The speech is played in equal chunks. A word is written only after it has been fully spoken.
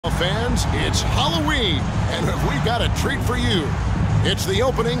Fans, it's Halloween, and we've got a treat for you. It's the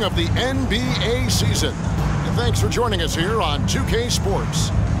opening of the NBA season. And thanks for joining us here on 2K Sports.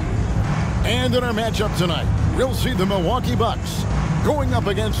 And in our matchup tonight, we'll see the Milwaukee Bucks going up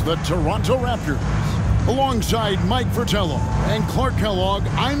against the Toronto Raptors. Alongside Mike Fratello and Clark Kellogg,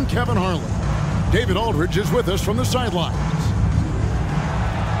 I'm Kevin Harlan. David Aldridge is with us from the sidelines.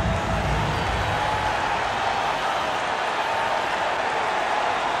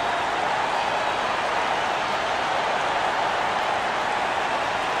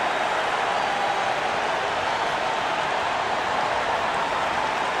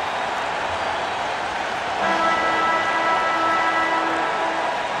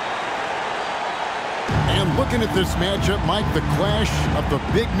 Looking at this matchup, Mike, the clash of the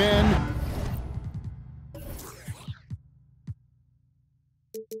big men.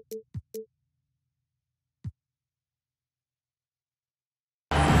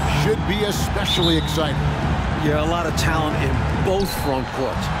 Should be especially exciting. Yeah, a lot of talent in both front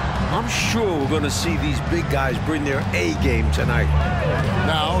courts. I'm sure we're going to see these big guys bring their A game tonight.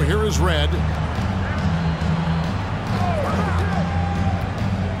 Now, here is Red.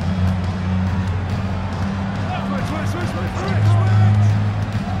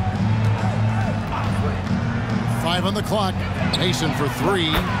 5 on the clock. Mason for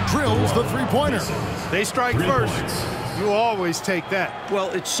 3. Drills the three-pointer. They strike first. You always take that.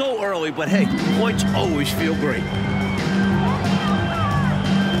 Well, it's so early, but hey, points always feel great.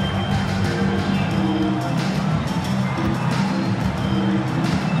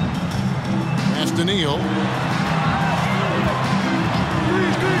 Pass to Neal.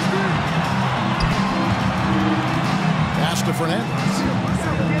 Pass to Fernandez.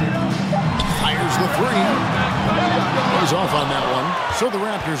 Fires the 3. He's off on that one, so the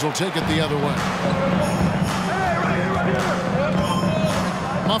Raptors will take it the other way.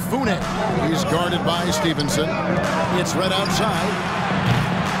 Mafune. He's guarded by Stevenson. It's Red outside.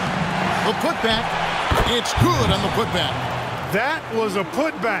 The putback. It's good on the putback. That was a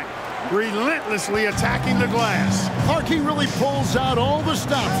putback. Relentlessly attacking the glass. Clark, he really pulls out all the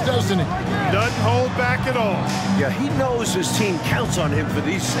stops, doesn't he? Doesn't hold back at all. Yeah, he knows his team counts on him for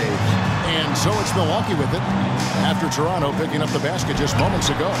these saves. And so it's Milwaukee with it. After Toronto picking up the basket just moments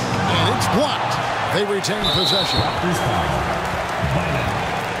ago. And it's blocked. They retain possession.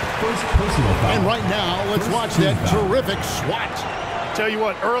 And right now, let's watch that terrific swat. Tell you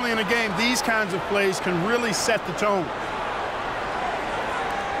what, early in the game, these kinds of plays can really set the tone.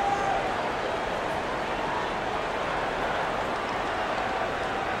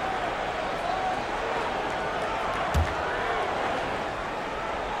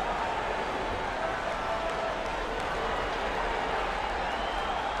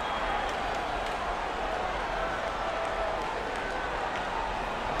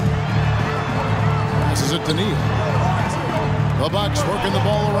 It to Neal. The Bucks working the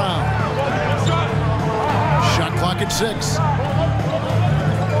ball around. Shot clock at 6.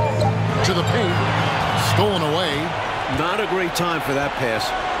 To the paint. Stolen away. Not a great time for that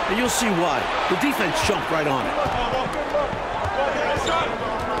pass. And you'll see why. The defense jumped right on it.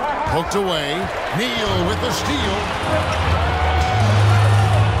 Poked away. Neal with the steal.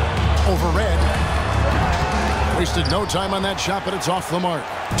 Over Red. Wasted no time on that shot, but it's off the mark.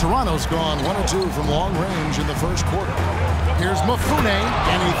 Toronto's gone 1 of 2 from long range in the first quarter. Here's Mafune,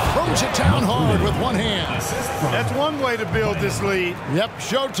 and he throws it down hard with one hand. That's one way to build this lead. Yep,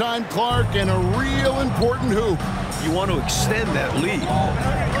 showtime, Clark, and a real important hoop. You want to extend that lead.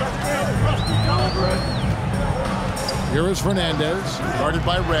 Here is Fernandez, guarded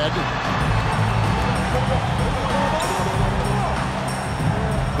by Red.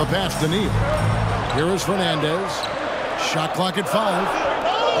 The pass to Neal. Here is Fernandez. Shot clock at 5.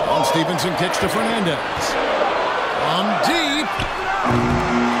 And Stevenson kicks to Fernandez. On deep.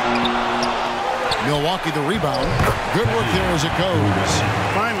 Milwaukee the rebound. Good work there as it goes.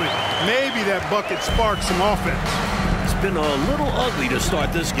 Finally, maybe that bucket sparks some offense. It's been a little ugly to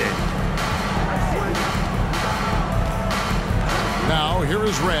start this game. Now, here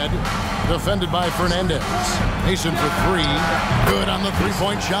is Red. Defended by Fernandez. Mason for 3. Good on the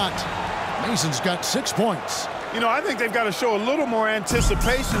three-point shot. Mason's got 6 points. You know, I think they've got to show a little more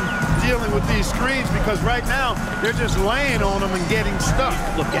anticipation dealing with these screens because right now they're just laying on them and getting stuck.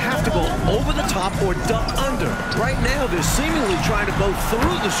 Look, you have to go over the top or duck under. Right now, they're seemingly trying to go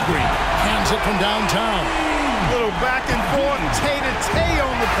through the screen. Hands it from downtown. Little back and forth, tay-to-tay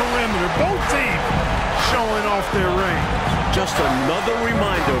on the perimeter. Both teams showing off their range. Just another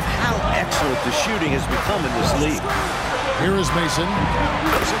reminder of how excellent the shooting has become in this league. Here is Mason.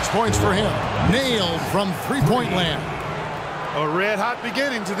 6 points for him. Nailed from three-point land. A red-hot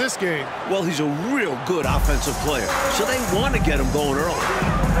beginning to this game. Well, he's a real good offensive player, so they want to get him going early.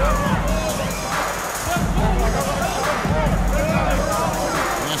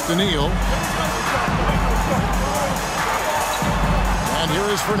 Pass to Neal. And here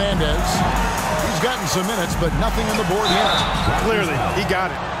is Fernandez. He's gotten some minutes, but nothing on the board yet. Clearly, he got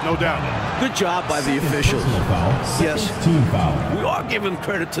it, no doubt. Good job by the officials. Yes, we are giving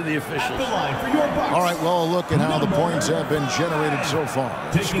credit to the officials. All right, well, look at how the points have been generated so far.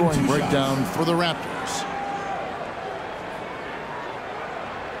 Scoring breakdown for the Raptors.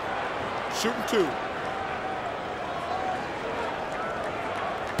 Shooting 2.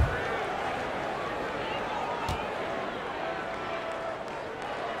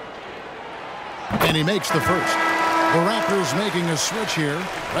 And he makes the first. The Raptors making a switch here.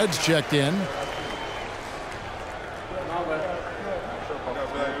 Red's checked in.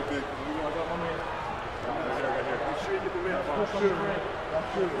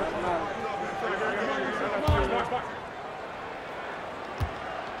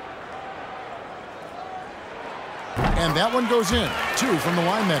 And that one goes in. 2 from the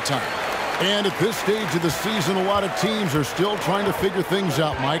line that time. And at this stage of the season, a lot of teams are still trying to figure things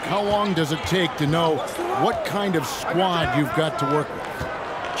out, Mike. How long does it take to know what kind of squad you've got to work with?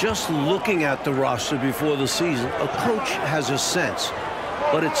 Just looking at the roster before the season, a coach has a sense.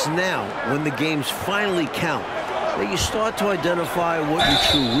 But it's now, when the games finally count, that you start to identify what your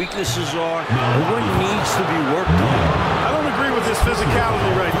true weaknesses are and what needs to be worked on. I don't agree with this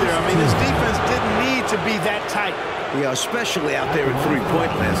physicality right there. I mean, this defense didn't need to be that tight. Yeah, especially out there at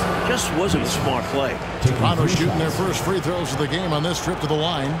three-point land. Just wasn't a smart play. Toronto shooting their first free throws of the game on this trip to the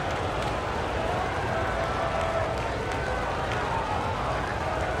line.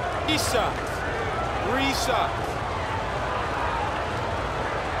 Three shots. 3 shots.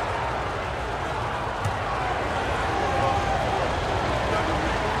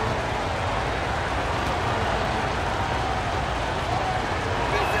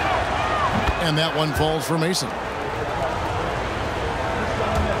 And that one falls for Mason.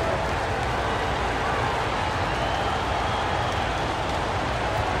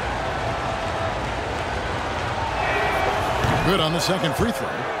 Good on the second free throw.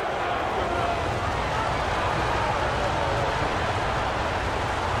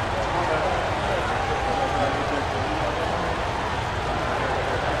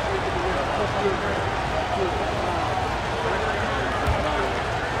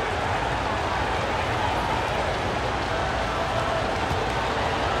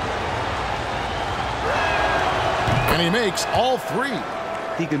 And he makes all 3.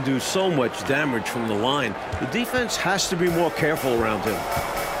 He can do so much damage from the line. The defense has to be more careful around him.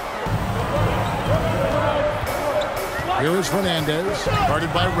 Here is Fernandez,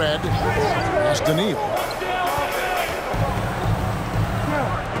 guarded by Red. Pass to Neal.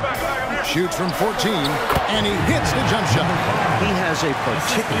 Shoots from 14, and he hits the jump shot. He has a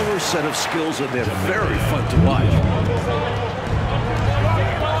particular set of skills, and they're very fun to watch.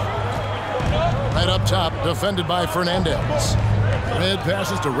 Right up top, defended by Fernandez. Red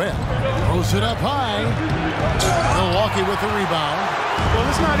passes to Red. Throws it up high. Milwaukee with the rebound. Well,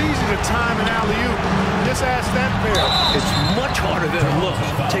 it's not easy to time an alley-oop. Just ask that pair. It's much harder than it looks.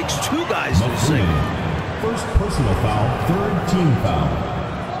 It takes 2 guys to sink. First personal foul, 3rd team foul.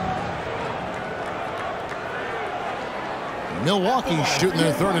 Milwaukee shooting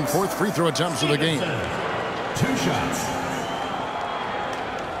their 3rd and 4th free throw attempts of the game. 2 shots.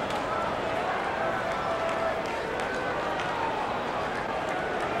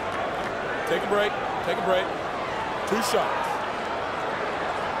 Take a break. Take a break. 2 shots.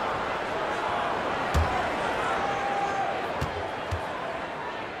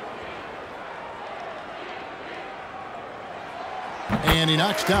 And he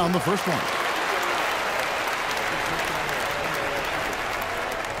knocks down the first one.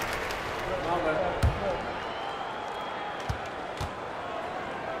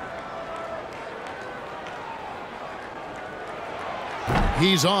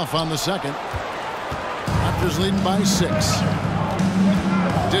 He's off on the second. Raptors leading by 6.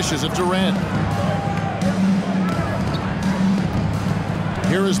 Dishes it to Red.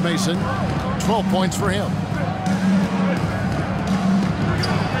 Here is Mason. 12 points for him.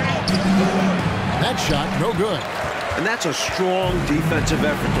 That shot, no good. And that's a strong defensive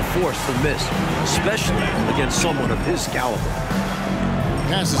effort to force the miss, especially against someone of his caliber.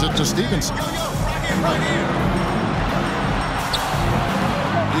 Passes it to Stevenson.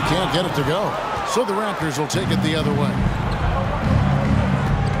 He can't get it to go. So the Raptors will take it the other way.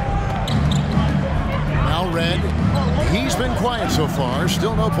 Now Red. He's been quiet so far.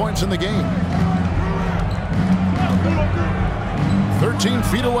 Still no points in the game. 13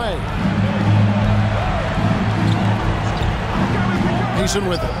 feet away. Mason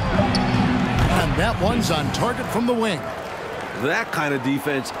with it. And that one's on target from the wing. That kind of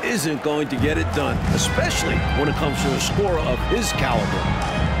defense isn't going to get it done, especially when it comes to a scorer of his caliber.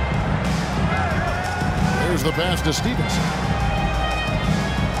 There's the pass to Stevenson.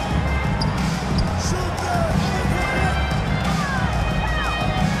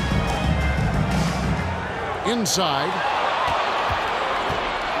 Inside.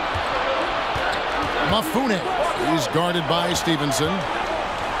 Mafune. He's guarded by Stevenson.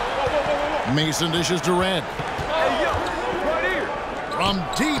 Mason dishes to Red. From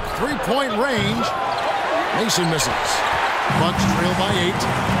deep three-point range, Mason misses. Bucks trail by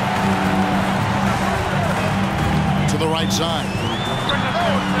 8. To the right side.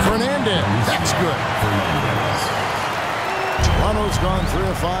 Fernandez. That's good. Toronto's gone 3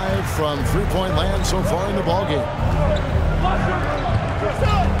 of 5 from three-point land so far in the ballgame.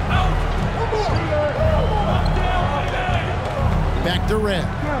 Back to Red.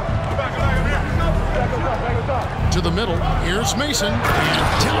 To the middle. Here's Mason.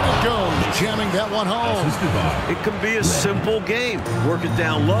 And down it goes. Jamming that one home. It can be a simple game. Work it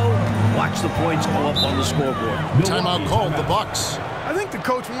down low. Watch the points go up on the scoreboard. Timeout called the Bucks. I think the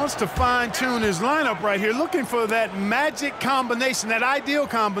coach wants to fine-tune his lineup right here, looking for that magic combination, that ideal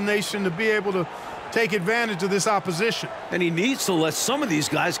combination to be able to take advantage of this opposition. And he needs to let some of these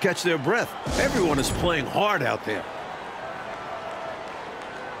guys catch their breath. Everyone is playing hard out there.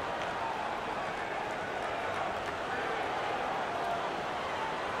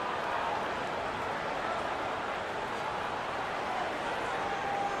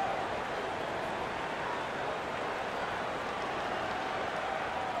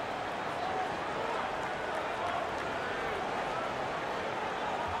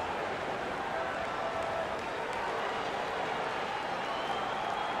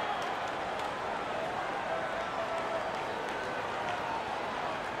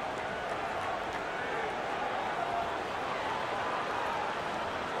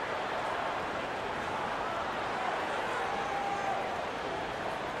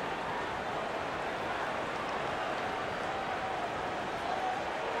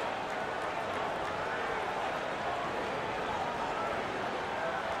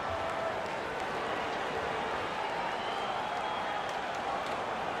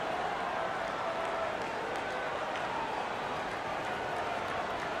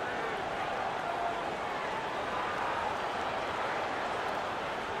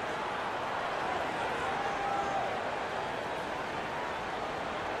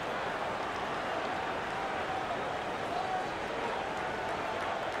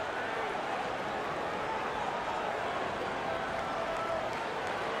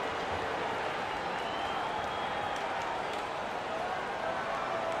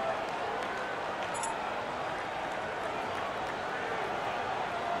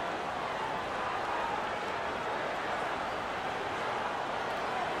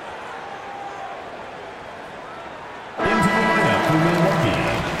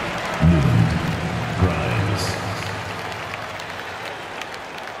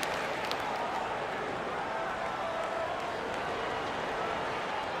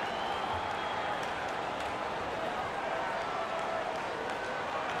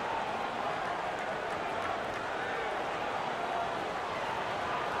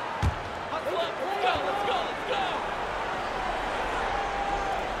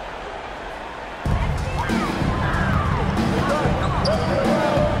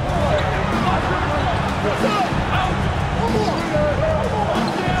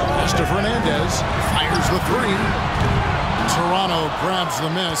 Fernandez fires the three. Toronto grabs the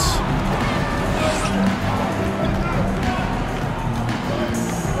miss.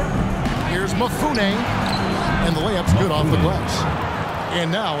 Here's Mafune. And the layup's good off the glass.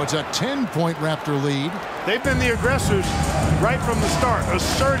 And now it's a 10-point Raptor lead. They've been the aggressors right from the start,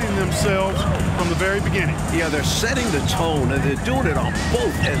 asserting themselves from the very beginning. Yeah, they're setting the tone, and they're doing it on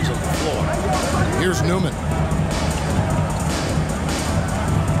both ends of the floor. Here's Newman.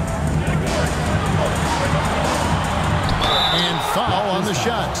 And foul on the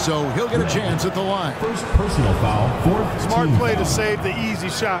shot, so he'll get a chance at the line. First personal foul, fourth. Smart play to save the easy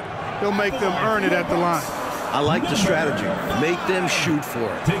shot. He'll make them earn it at the line. I like the strategy. Make them shoot for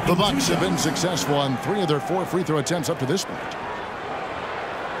it. The Bucks have been successful on 3 of their 4 free throw attempts up to this point.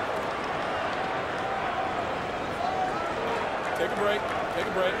 Take a break. Take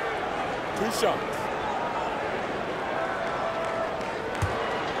a break. 2 shots.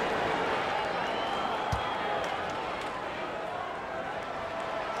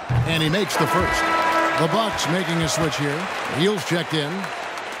 And he makes the first. The Bucks making a switch here. Heels checked in.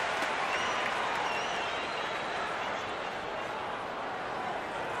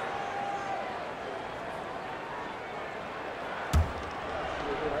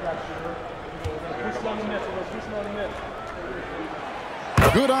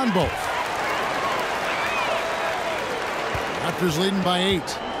 Good on both. Raptors leading by 8.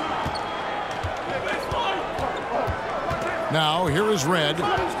 Now here is Red.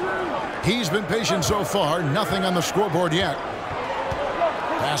 He's been patient so far. Nothing on the scoreboard yet.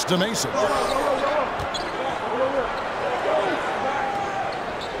 Pass to Mason.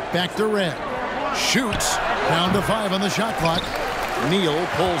 Back to Red. Shoots. Down to 5 on the shot clock. Neal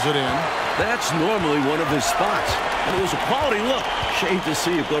pulls it in. That's normally one of his spots. And it was a quality look. Shame to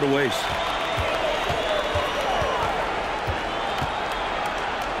see it go to waste.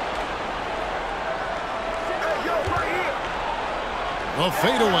 The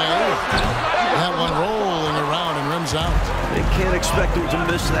fadeaway. That one rolling around and rims out. They can't expect him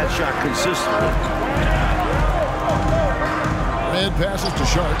to miss that shot consistently. Red passes to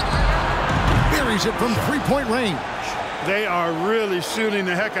Sharp. Buries it from three-point range. They are really shooting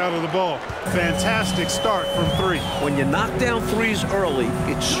the heck out of the ball. Fantastic start from 3. When you knock down threes early,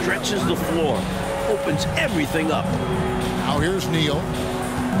 it stretches the floor, opens everything up. Now here's Neal.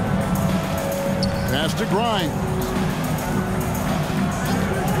 Pass to Grimes.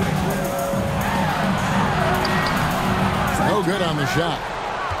 No good on the shot.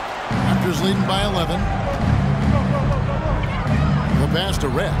 Raptors leading by 11. The pass to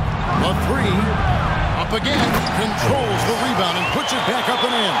Red. The 3. Up again. Controls the rebound and puts it back up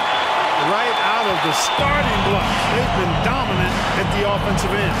and in. Right out of the starting blocks. They've been dominant at the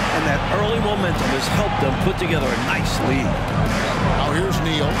offensive end. And that early momentum has helped them put together a nice lead. Now here's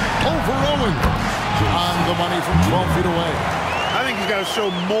Neal. Over Owen. On the money from 12 feet away. I think he's got to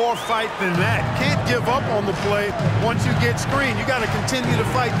show more fight than that. Can't give up on the play once you get screened. You got to continue to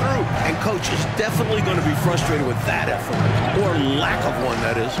fight through. And coach is definitely going to be frustrated with that effort, or lack of one,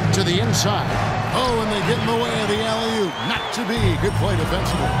 that is. To the inside. Oh, and they get in the way of the alley-oop. Not to be. Good play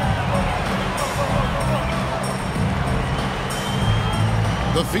defensively.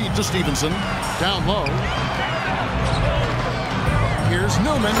 The feed to Stevenson. Down low. Here's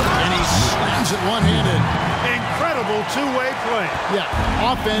Newman, and he slams it one-handed. Incredible two-way play. Yeah,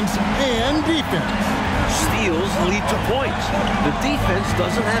 offense and defense. Steals lead to points. The defense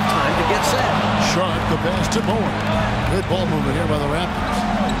doesn't have time to get set. Sharp, the pass to Bowen. Good ball movement here by the Raptors.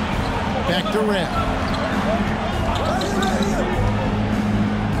 Back to Red.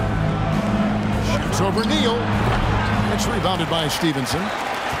 Shoots over Neal. It's rebounded by Stevenson.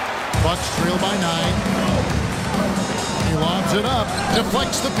 Bucks trail by 9. He lobs it up.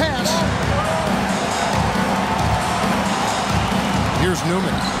 Deflects the pass. Here's Newman,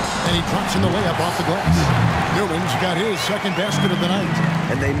 and he drops in the layup off the glass. Newman's got his second basket of the night.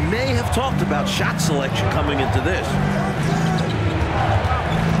 And they may have talked about shot selection coming into this.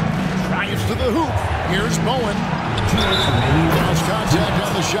 Drives to the hoop. Here's Bowen. Cross contact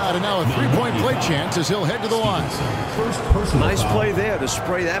on the shot, and now a three-point play chance as he'll head to the line. Nice play there to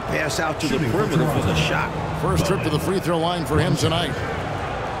spray that pass out to the perimeter for the shot. First trip to the free throw line for him tonight.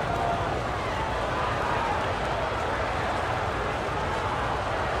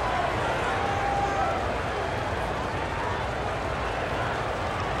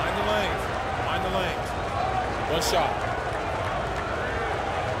 One shot.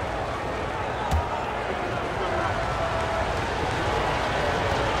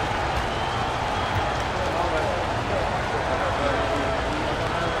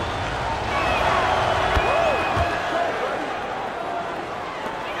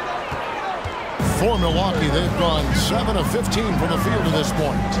 For Milwaukee, they've gone 7 of 15 from the field to this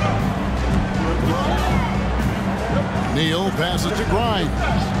point. Neal passes to Grimes.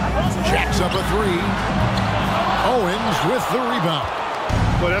 Jacks up a 3. Owens with the rebound.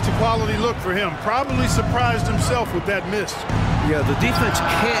 Well, that's a quality look for him. Probably surprised himself with that miss. Yeah, the defense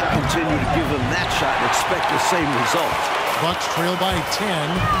can't continue to give him that shot and expect the same result. Bucks trail by 10.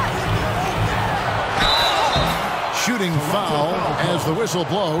 Shooting foul as the whistle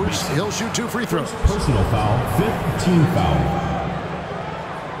blows. He'll shoot 2 free throws. Personal foul, 5th team foul.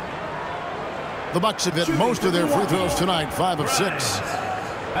 The Bucks have hit most of their free throws tonight, 5 of 6.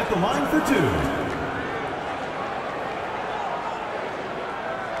 At the line for 2.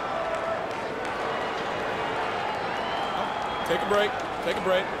 Take a break. Take a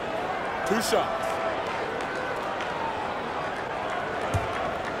break. 2 shots.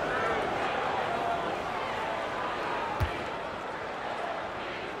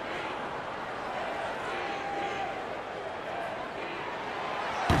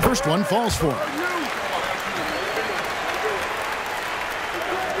 First one falls for him.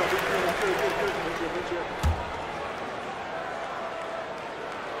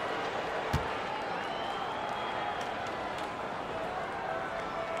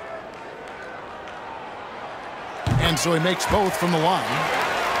 And so he makes both from the line.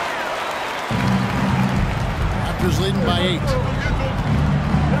 Raptors leading by 8.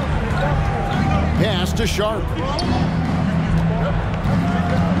 Pass to Sharp.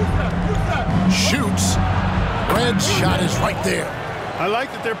 Shoots. Red's shot is right there. I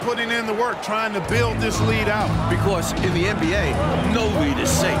like that they're putting in the work, trying to build this lead out. Because in the NBA, no lead is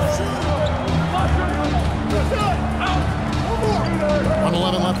safe.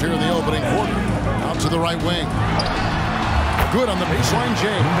 1:11 left here in the opening quarter. Out to the right wing. Good on the baseline,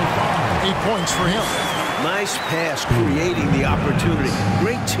 Jay. 8 points for him. Nice pass, creating the opportunity.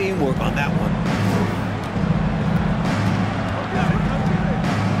 Great teamwork on that one.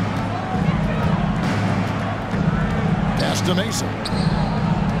 Pass to Mason.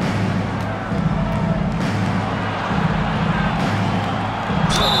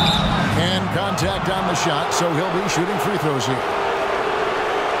 And contact on the shot, so he'll be shooting free throws here.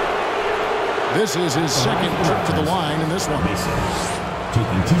 This is his second trip to the line in this one.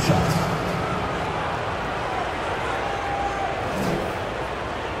 Taking 2 shots.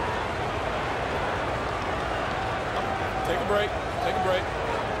 Take a break. Take a break.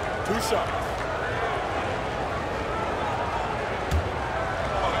 2 shots.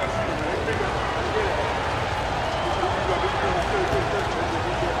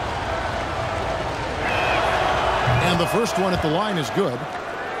 And the first one at the line is good.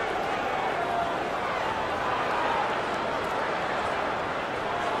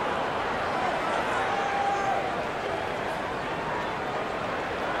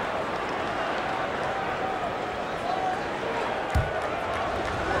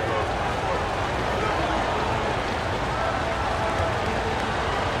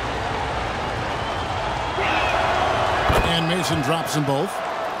 Mason drops them both.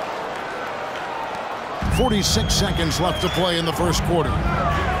 46 seconds left to play in the first quarter.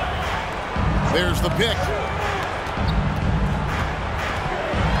 There's the pick.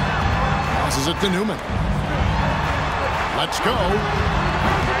 Passes it to Newman. Let's go.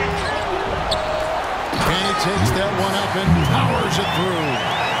 And he takes that one up and powers it through.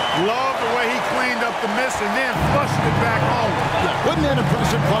 Love the way he cleaned up the miss and then flushed it back home. Yeah, wasn't that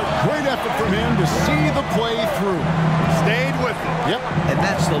impressive, Clark? Great effort from him to see the play through. Stayed with it. Yep. And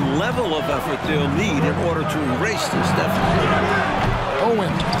that's the level of effort they'll need in order to erase this deficit.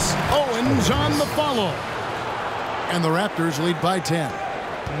 Owens on the follow. And the Raptors lead by 10.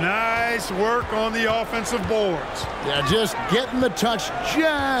 Nice work on the offensive boards. Yeah, just getting the touch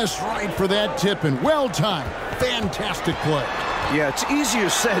just right for that tip and well timed. Fantastic play. Yeah, it's easier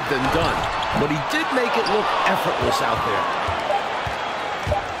said than done, but he did make it look effortless out there.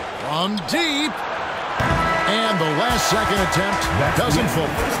 From deep. And the last second attempt doesn't fall.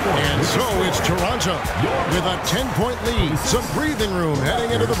 And so it's Toronto with a 10-point lead. Some breathing room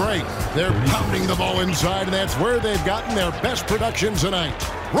heading into the break. They're pounding the ball inside, and that's where they've gotten their best production tonight.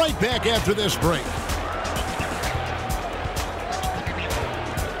 Right back after this break.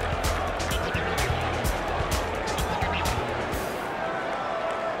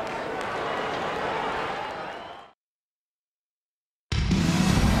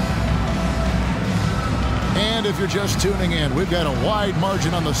 If you're just tuning in, we've got a wide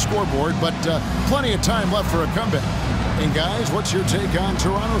margin on the scoreboard, but plenty of time left for a comeback. And guys, what's your take on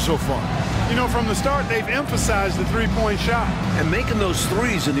Toronto so far? You know, from the start, they've emphasized the three-point shot. And making those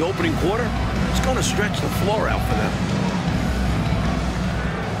threes in the opening quarter, it's going to stretch the floor out for them.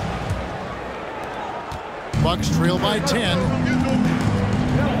 Bucks trail by 10.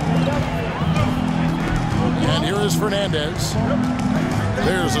 And here is Fernandez.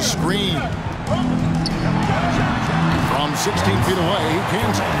 There's a screen. From 16 feet away, he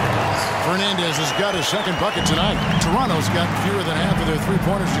cans it. Fernandez has got his second bucket tonight. Toronto's got fewer than half of their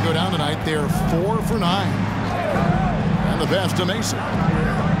three-pointers to go down tonight. They're 4 for 9. And the pass to Mason.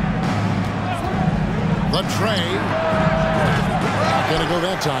 The tray. Not going to go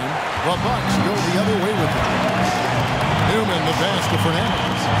that time. The Bucks go the other way with it. Newman, the pass to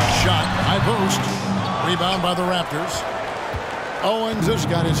Fernandez. Shot, high post. Rebound by the Raptors. Owens has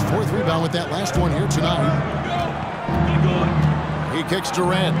got his 4th rebound with that last one here tonight. He kicks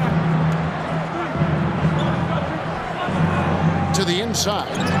Durant. To the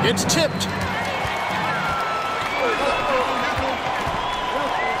inside. It's tipped.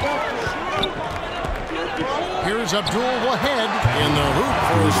 Here's Abdul-Wahid in the hoop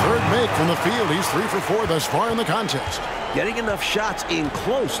for his 3rd make from the field. He's 3 for 4 thus far in the contest. Getting enough shots in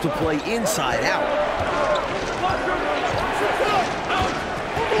close to play inside out.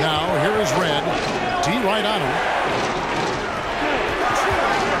 Now, here right on him.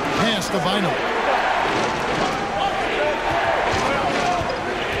 Pass to Bynum.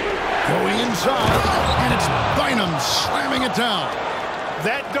 Going inside, and it's Bynum slamming it down.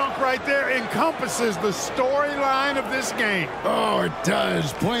 That dunk right there encompasses the storyline of this game. Oh, it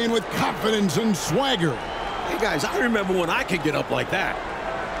does. Playing with confidence and swagger. Hey, guys, I remember when I could get up like that.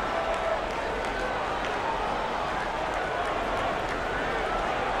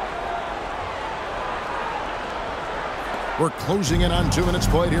 We're closing in on 2 minutes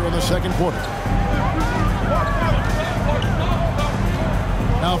played here in the second quarter.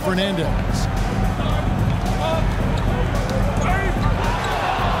 Now Fernandez.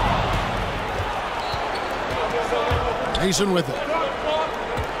 Mason with it.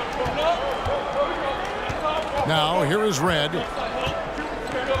 Now here is Red.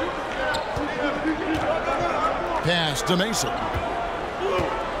 Pass to Mason.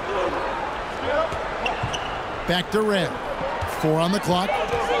 Back to Red. 4 on the clock.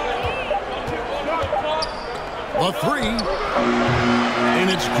 A 3. And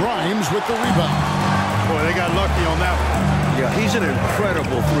it's Grimes with the rebound. Boy, they got lucky on that one. Yeah, he's an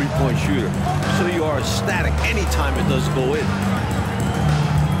incredible three-point shooter. So you are ecstatic anytime it does go in.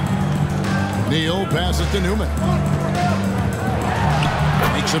 Neal passes to Newman.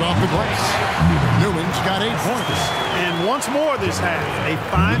 Makes it off the glass. Newman's got 8 points. And once more this half, they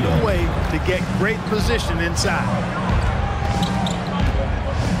find a way to get great position inside.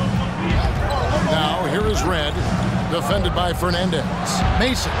 Now here is Red, defended by Fernandez.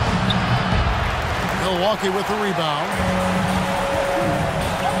 Mason. Milwaukee with the rebound.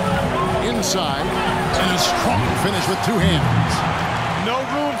 Inside, and a strong finish with 2 hands. No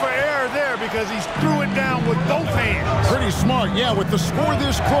room for error there because he threw it down with both hands. Pretty smart, yeah. With the score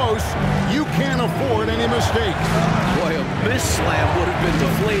this close, you can't afford any mistakes. Boy, a miss slam would have been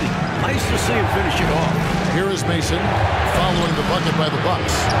deflating. Nice to see him finish it off. Here is Mason, following the bucket by the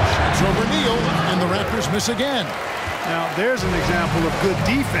Bucks. It's over Neal, and the Raptors miss again. Now, there's an example of good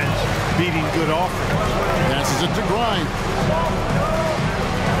defense beating good offense. Passes it to Grimes.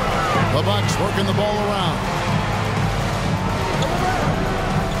 The Bucks working the ball around.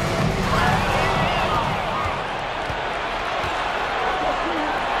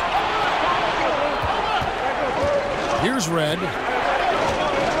 Here's Red.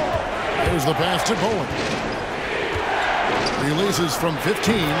 There's the pass to Bowen. Releases from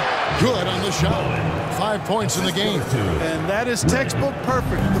 15. Good on the shot. 5 points in the game. And that is textbook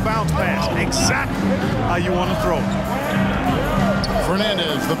perfect, the bounce pass. Exactly how you want to throw it.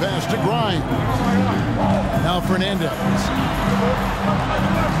 Fernandez, the pass to Grimes. Now Fernandez.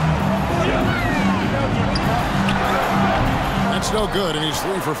 That's no good, and he's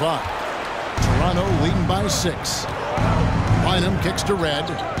 3 for 5. Toronto leading by 6. Bynum kicks to Red.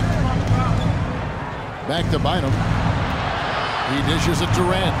 Back to Bynum. He dishes it to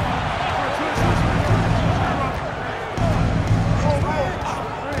Red.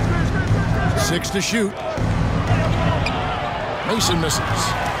 Six to shoot. Mason misses.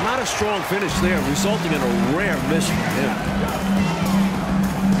 Not a strong finish there, resulting in a rare miss from him.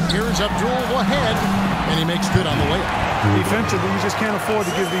 Here's Abdul ahead, and he makes good on the layup. Defensively, you just can't afford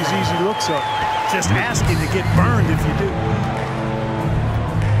to give these easy looks up. Just asking to get burned if you do.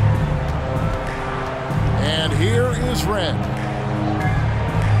 And here is Red.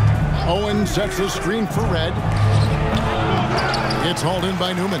 Owen sets the screen for Red. It's hauled in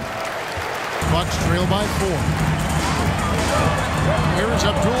by Newman. Bucks trail by 4. Here's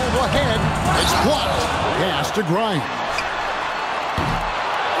Abdul ahead. It's blocked. Pass to Grimes.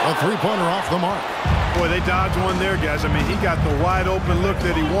 A 3-pointer off the mark. Boy, they dodged one there, guys. I mean, he got the wide open look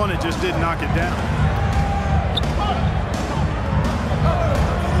that he wanted, just didn't knock it down.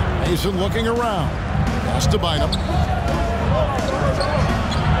 Mason looking around. Pass to Bynum.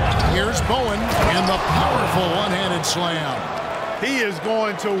 Here's Bowen and the powerful one-handed slam. He is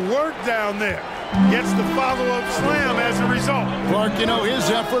going to work down there. Gets the follow-up slam as a result. Clark, you know, his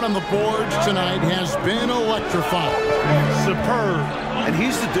effort on the boards tonight has been electrifying. Superb. And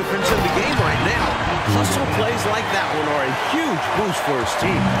he's the difference in the game right now. Hustle plays like that one are a huge boost for his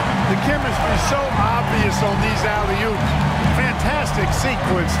team. The chemistry is so obvious on these alley-oops. Fantastic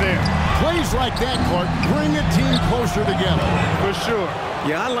sequence there. Plays like that, Clark, bring a team closer together. For sure.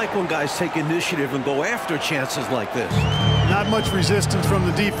 Yeah, I like when guys take initiative and go after chances like this. Not much resistance from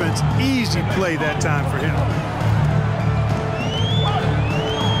the defense. Easy play that time for him.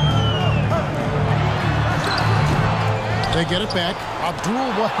 They get it back.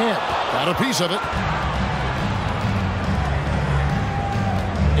 Abdul Wahab got a piece of it.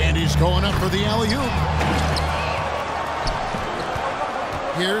 And he's going up for the alley-oop.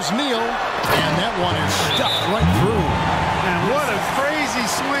 Here's Neal, and that one is stuffed right through. And what a crazy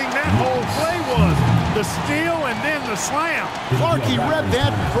swing that whole play was. The steal and then the slam. Clarkie read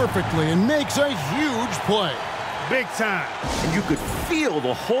that perfectly and makes a huge play. Big time. And you could feel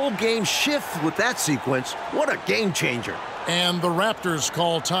the whole game shift with that sequence. What a game changer. And the Raptors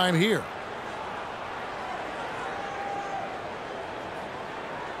call time here.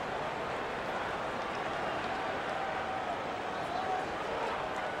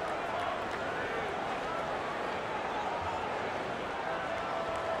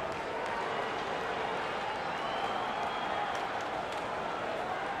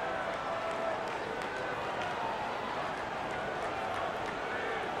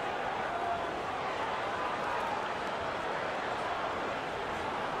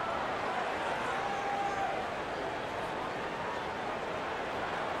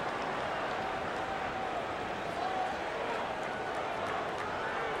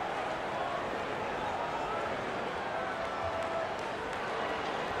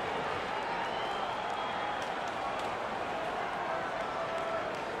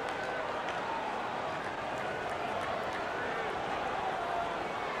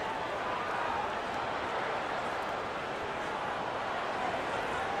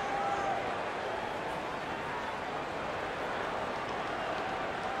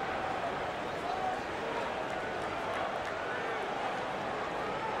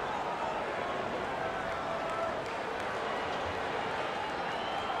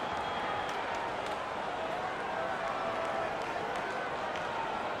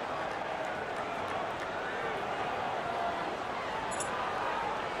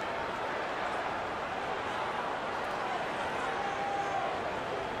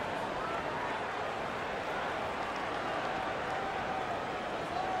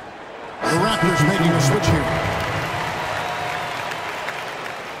 The Raptors making a switch here.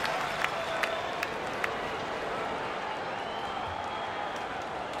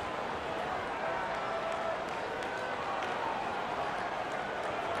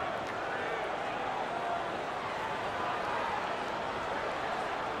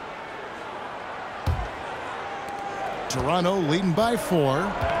 Toronto leading by 4.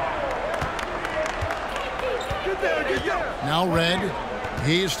 Now Red.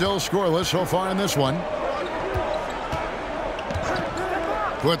 He's still scoreless so far in this one.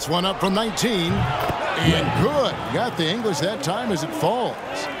 Puts one up from 19. And good. Got the English that time as it falls.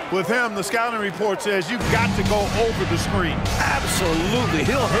 With him, the scouting report says you've got to go over the screen. Absolutely.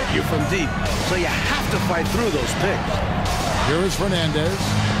 He'll hurt you from deep. So you have to fight through those picks. Here is Fernandez.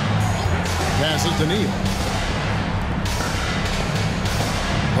 Passes to Neal.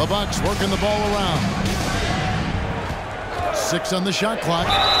 The Bucks working the ball around. 6 on the shot clock.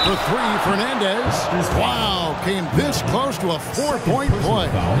 For 3, Fernandez. Wow, came this close to a 4-point play.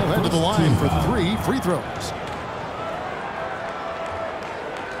 He'll head to the line for 3 free throws.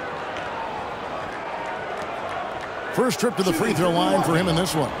 First trip to the free throw line for him in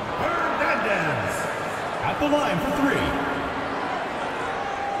this one. Fernandez at the line for 3.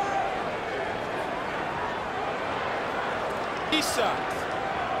 3 shots.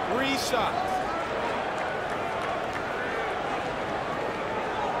 3 shots.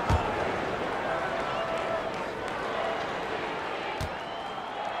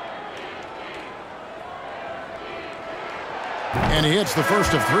 And he hits the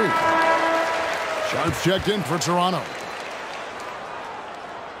first of 3. Sharps checked in for Toronto.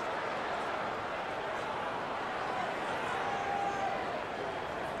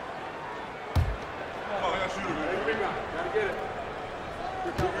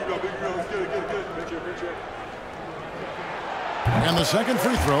 And the second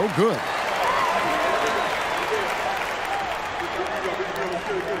free throw, good.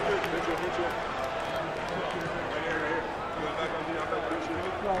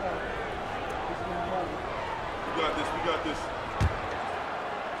 We got this.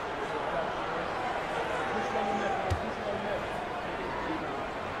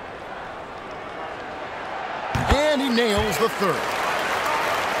 And he nails the third.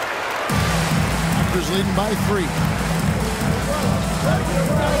 Raptors leading by 3.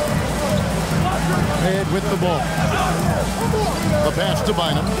 Head with the ball. The pass to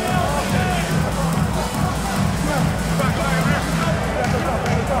Bynum.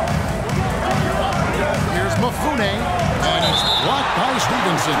 Here's Mafune, and it's blocked by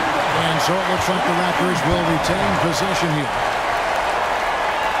Stevenson. And so it looks like the Raptors will retain possession here.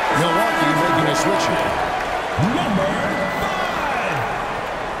 Milwaukee making a switch here. Number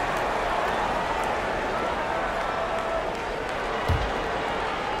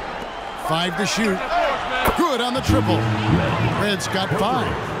 5 to shoot. Good on the triple. Reds got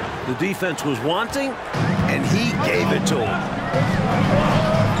 5. The defense was wanting, and he gave it to him.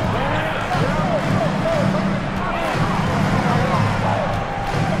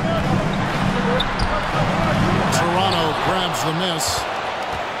 Toronto grabs the miss.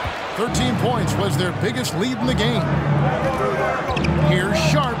 13 points was their biggest lead in the game. Here's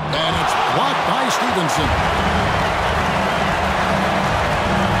Sharp, and it's blocked by Stevenson.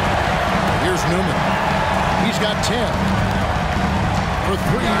 Here's Newman. He's got 10. For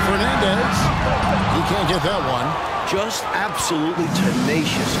 3, Fernandez. He can't get that one. Just absolutely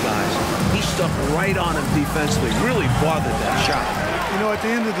tenacious, guys. He stuck right on him defensively. Really bothered that shot. You know, at the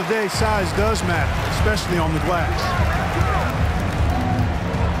end of the day, size does matter, especially on the glass.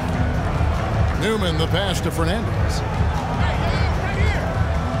 Newman, the pass to Fernandez.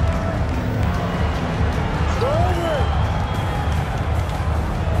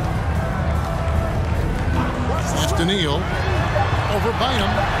 That's Daniil. Over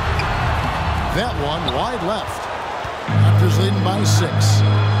Bynum. That one wide left. Raptors leading by 6.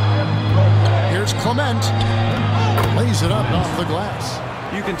 Here's Clement. Lays it up off the glass.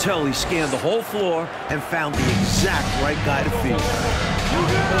 You can tell he scanned the whole floor and found the exact right guy to feed.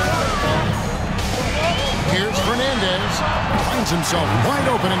 Here's Fernandez. Finds himself wide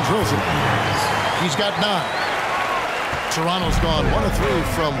open and drills it. He's got 9. Toronto's gone 1 of 3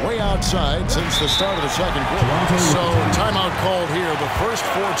 from way outside since the start of the second quarter. So timeout called here, the first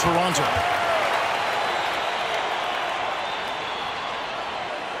for Toronto.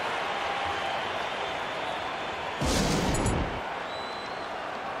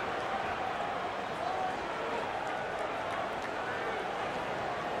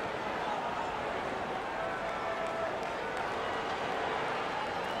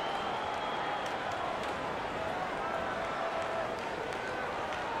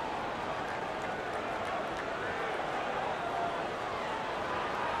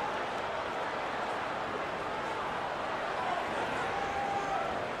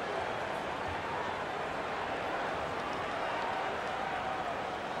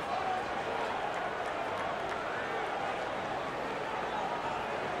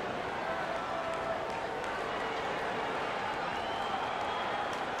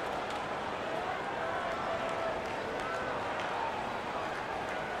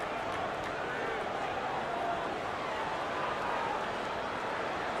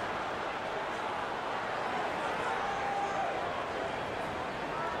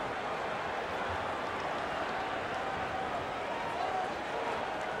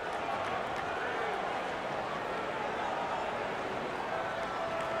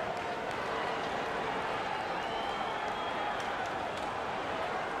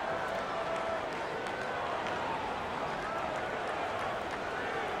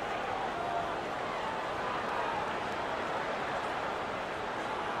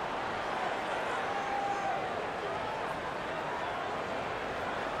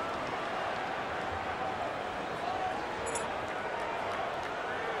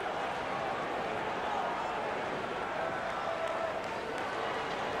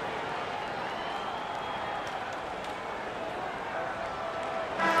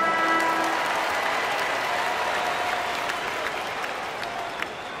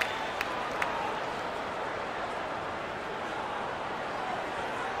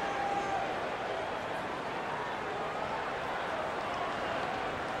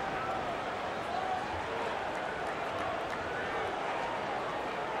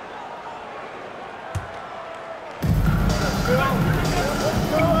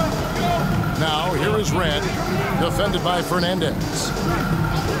 Now, here is Red, defended by Fernandez.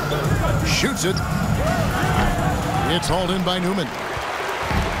 Shoots it. It's hauled in by Newman.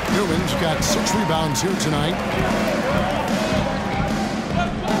 Newman's got 6 rebounds here tonight.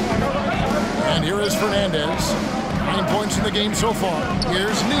 And here is Fernandez. 9 points in the game so far.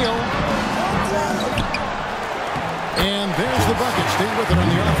 Here's Neal. And there's the bucket. Stay with it on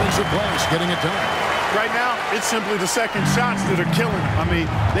the offensive glass, getting it done. Right now, it's simply the second shots that are killing them. I mean,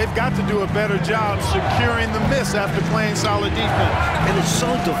 they've got to do a better job securing the miss after playing solid defense. And it's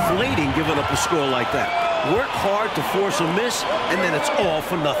so deflating giving up a score like that. Work hard to force a miss, and then it's all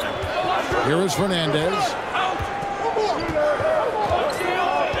for nothing. Here is Fernandez.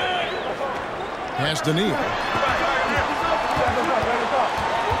 Pass Daniil.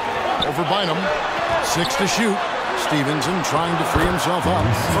 Over Bynum. 6 to shoot. Stevenson trying to free himself up.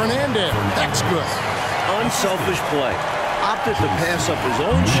 Fernandez. That's good. Unselfish play. Opted to pass up his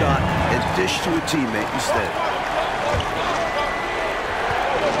own shot and dish to a teammate instead.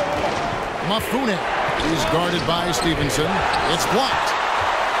 Mafune is guarded by Stevenson. It's blocked.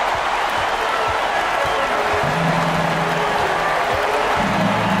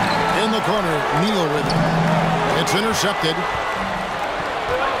 the corner, Neal with it. It's intercepted.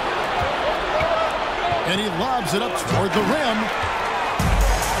 And he lobs it up toward the rim.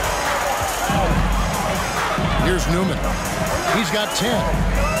 Here's Newman. He's got 10.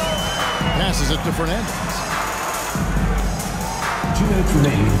 Passes it to Fernandez. 2 minutes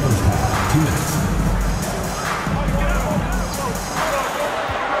remaining in the first half. 2 minutes.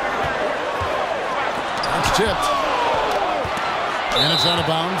 That's tipped. And it's out of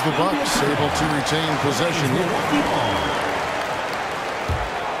bounds. The Bucks able to retain possession here.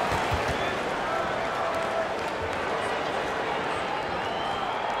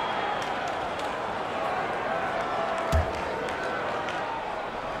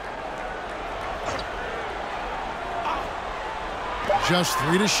 Just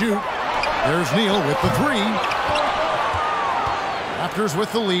 3 to shoot. There's Neal with the 3. Raptors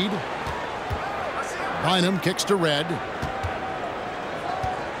with the lead. Bynum kicks to Red.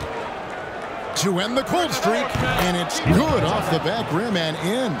 To end the cold streak, and it's good off the back rim and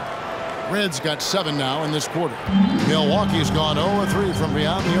in. Red's got 7 now in this quarter. Milwaukee's gone 0-3 from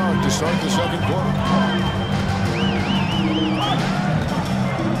beyond the arc to start the second quarter.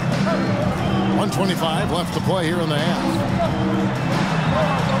 1:25 left to play here in the half.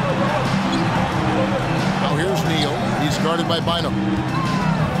 Now here's Neal. He's guarded by Bynum.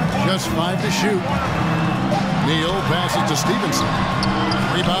 Just 5 to shoot. Neal passes to Stevenson.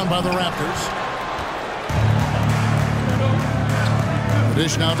 Rebound by the Raptors. The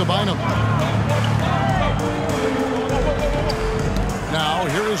dish now to Bynum. Now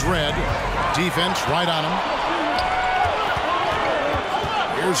here is Red. Defense right on him.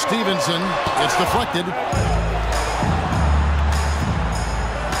 Here's Stevenson. It's deflected.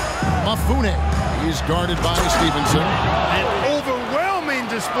 Mafune. He's guarded by Stevenson. An overwhelming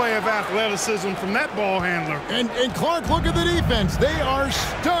display of athleticism from that ball handler. And Clark, look at the defense. They are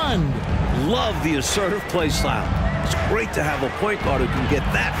stunned. Love the assertive play style. It's great to have a point guard who can get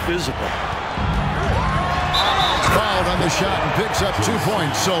that physical. Fouled on the shot and picks up 2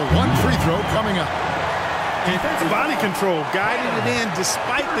 points. So 1 free throw coming up. And body control, guiding it in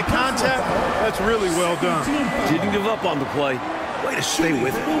despite the contact. That's really well done. Didn't give up on the play. Way to stay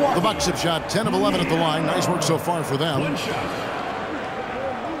with it. The Bucks have shot 10 of 11 at the line. Nice work so far for them. One shot.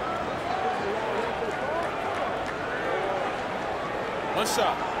 One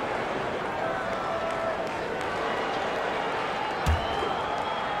shot.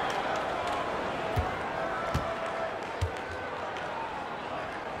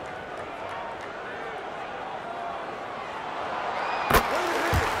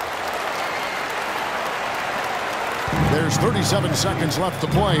 There's 37 seconds left to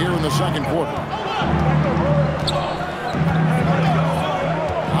play here in the second quarter.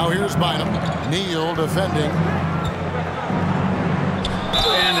 Now here's Bynum. Neal defending.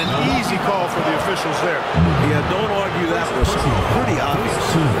 And an easy call for the officials there. Yeah, don't argue that was pretty obvious.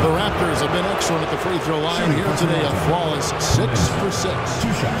 The Raptors have been excellent at the free throw line here today. A flawless 6 for 6.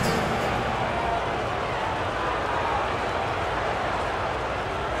 2 shots.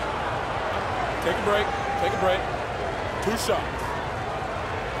 Take a break. Take a break. 2 shots.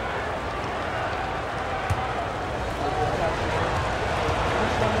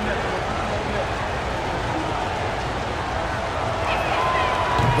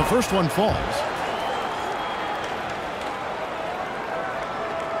 The first one falls.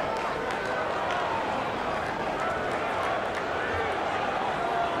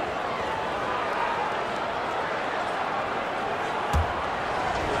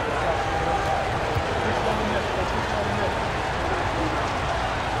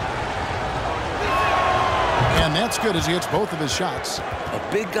 And that's good as he hits both of his shots. A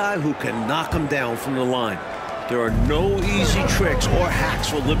big guy who can knock him down from the line. There are no easy tricks or hacks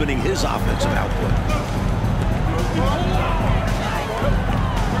for limiting his offensive output.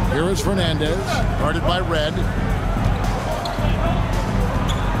 Here is Fernandez, guarded by Red.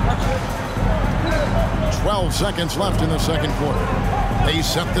 12 seconds left in the second quarter. They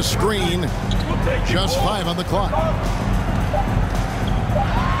set the screen. Just 5 on the clock.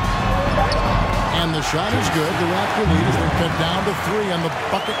 And the shot is good. The Raptor lead has been cut down to 3 on the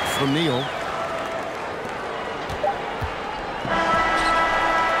bucket from Neal.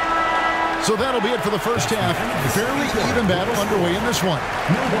 So that'll be it for the first half. Fairly even battle underway in this one.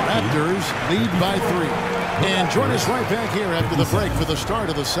 Raptors lead by 3. And join us right back here after the break for the start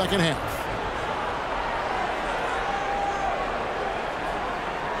of the second half.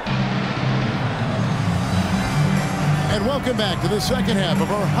 And welcome back to the second half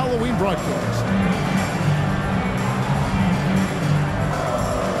of our Halloween broadcast.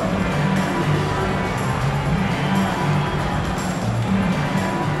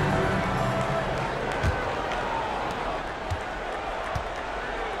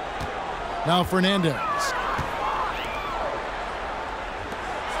 Now Fernandez.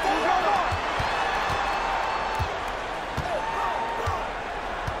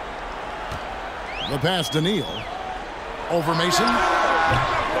 The pass to Neal. Over Mason.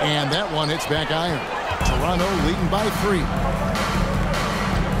 And that one hits back iron. Toronto leading by 3.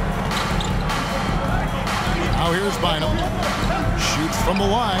 Now here's Bynum. Shoots from the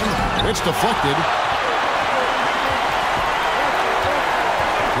line. It's deflected.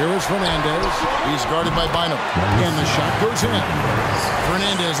 Here is Fernandez. He's guarded by Bynum. And the shot goes in.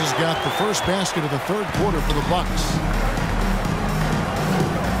 Fernandez has got the first basket of the third quarter for the Bucks.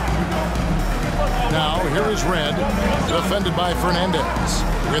 Now, here is Red, defended by Fernandez.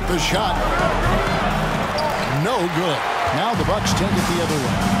 With the shot. No good. Now the Bucks take it the other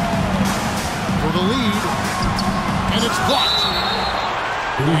way. For the lead. And it's blocked.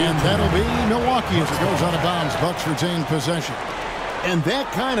 And that'll be Milwaukee as it goes out of bounds. Bucks retain possession. And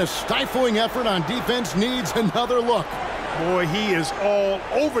that kind of stifling effort on defense needs another look. Boy, he is all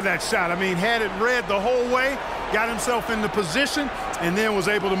over that shot. I mean, had it read the whole way, got himself in the position, and then was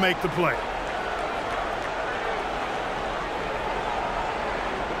able to make the play.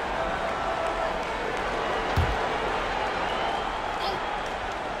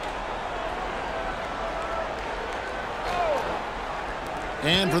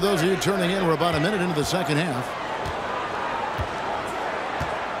 And for those of you turning in, we're about a minute into the second half.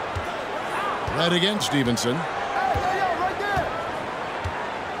 Red against Stevenson.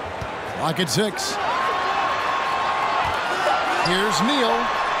 Clock at 6. Here's Neal.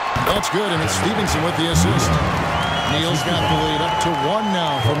 That's good, and it's Stevenson with the assist. Neal's got the lead up to 1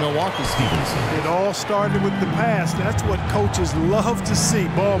 now for Milwaukee. Stevenson. It all started with the pass. That's what coaches love to see,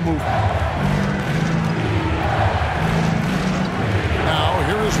 ball movement. Now,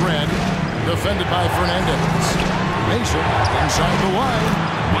 here is Red, defended by Fernandez. Mason inside the line.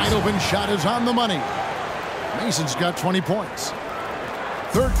 Wide open shot is on the money. Mason's got 20 points.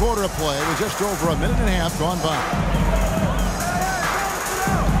 Third quarter of play with just over a minute and a half gone by.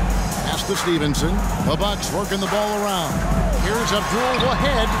 Pass to Stevenson. The Bucks working the ball around. Here's Abdul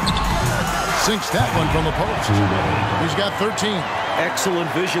Wahed. Sinks that one from the post. He's got 13. Excellent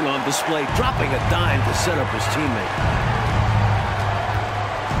vision on display, dropping a dime to set up his teammate.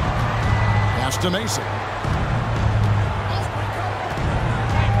 Pass to Mason.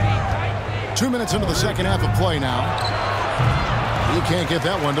 2 minutes into the second half of play now. He can't get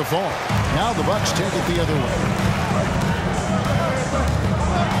that one to fall. Now the Bucks take it the other way.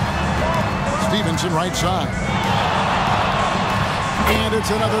 Stevenson right side. And it's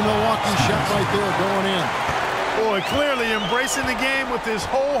another Milwaukee shot right there going in. Boy, clearly embracing the game with his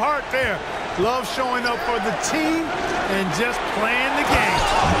whole heart there. Love showing up for the team and just playing the game.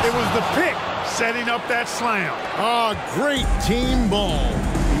 It was the pick setting up that slam. Ah, great team ball.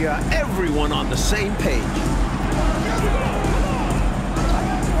 Yeah, everyone on the same page.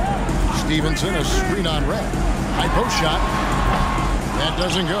 Stevenson, a screen on Red. High post shot. That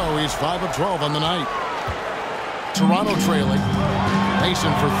doesn't go. He's 5 of 12 on the night. Toronto trailing.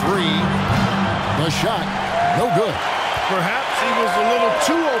 Mason for 3. The shot, no good. Perhaps he was a little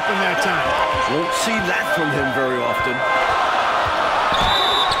too open that time. Won't see that from him very often.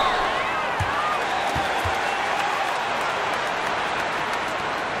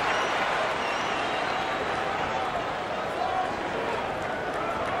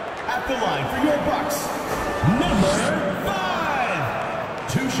 At the line for your Bucks, number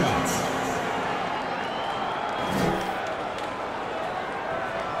 5. 2 shots.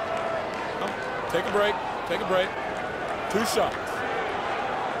 Take a break. Take a break. 2 shots.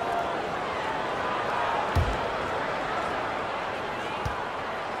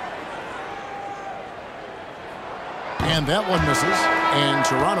 And that one misses. And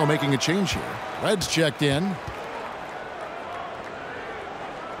Toronto making a change here. Reds checked in.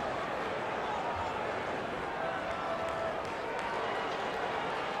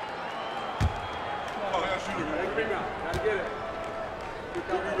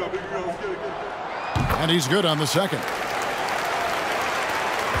 And he's good on the second.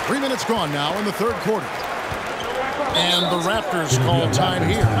 3 minutes gone now in the third quarter. And the Raptors call time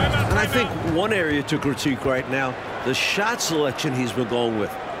here. And I think one area to critique right now, the shot selection he's been going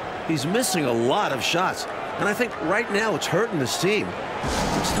with. He's missing a lot of shots. And I think right now it's hurting his team.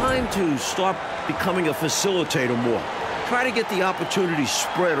 It's time to start becoming a facilitator more. Try to get the opportunity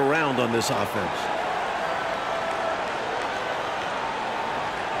spread around on this offense.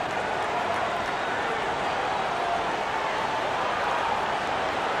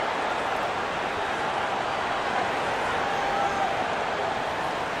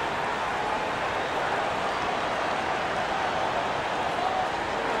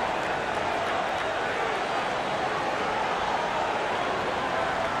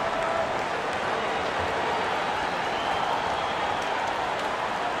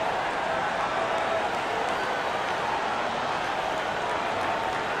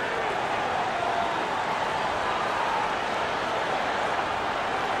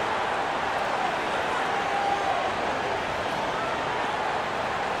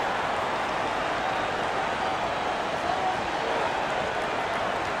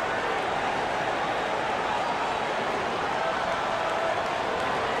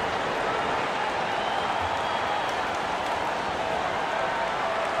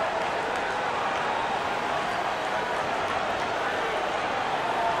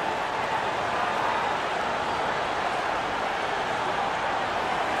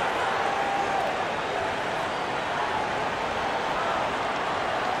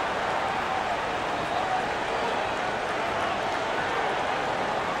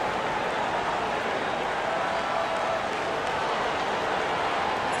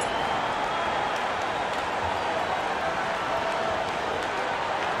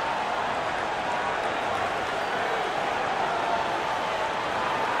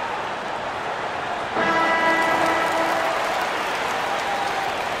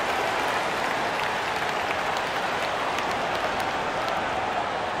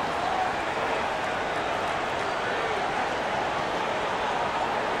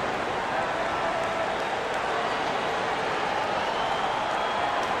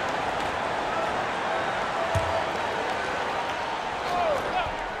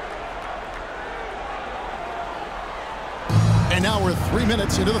 And now we're 3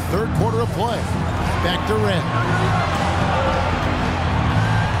 minutes into the third quarter of play. Back to Red.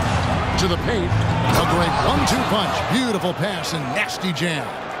 To the paint. A great 1-2 punch. Beautiful pass and nasty jam.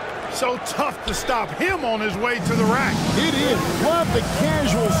 So tough to stop him on his way to the rack. It is. Love the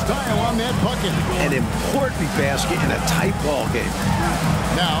casual style on that bucket. An important basket in a tight ball game.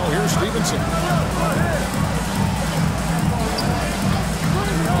 Now, here's Stevenson.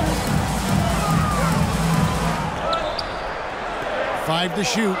 Five to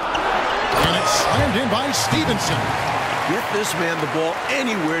shoot. And it's slammed in by Stevenson. Get this man the ball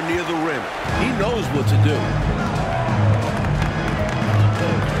anywhere near the rim. He knows what to do.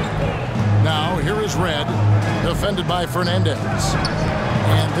 Now, here is Red, defended by Fernandez.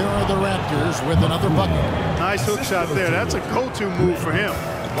 And there are the Raptors with another bucket. Nice hook shot there. That's a go-to move for him.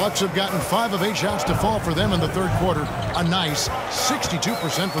 Bucks have gotten 5 of 8 shots to fall for them in the third quarter. A nice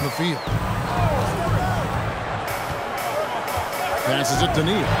 62% from the field. Passes it to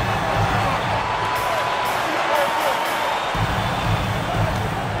Neal.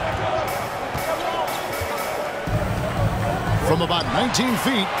 From about 19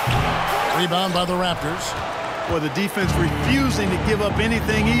 feet. Rebound by the Raptors. Boy, the defense refusing to give up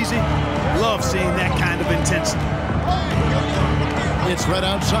anything easy. Love seeing that kind of intensity. It's right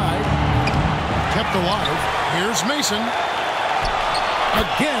outside. Kept alive. Here's Mason.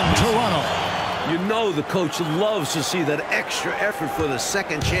 Again, Toronto. You know the coach loves to see that extra effort for the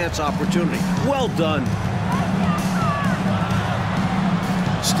second chance opportunity. Well done.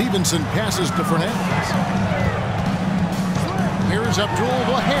 Stevenson passes to Fernandez. Here's Abdul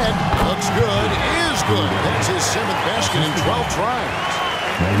ahead. Looks good. Is good. That's his 7th basket in 12 tries.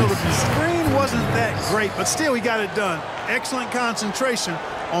 You know, the screen wasn't that great, but still he got it done. Excellent concentration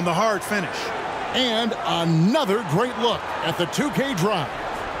on the hard finish. And another great look at the 2K drive.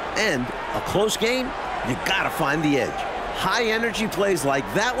 And a close game, you gotta find the edge. High energy plays like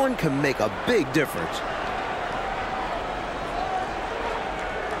that one can make a big difference.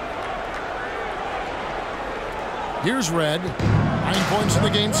 Here's Red. 9 points in the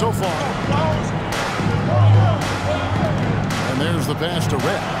game so far. And there's the pass to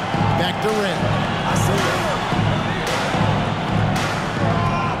Red. Back to Red.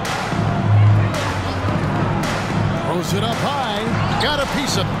 Throws it up high. Got a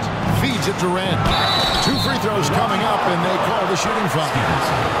piece of it. Feeds it to Red. 2 free throws coming up, and they call the shooting foul.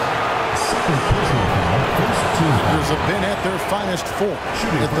 Raptors have been at their finest 4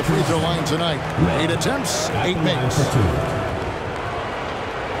 at the free throw line tonight. 8 attempts, 8 makes.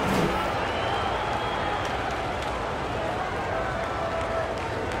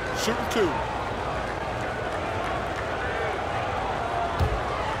 Shooting 2.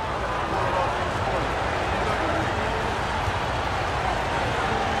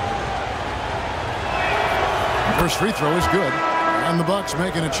 First free throw is good. And the Bucks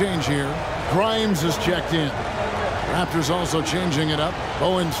making a change here. Grimes is checked in. Raptors also changing it up.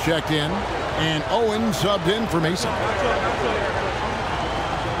 Owens checked in. And Owens subbed in for Mason.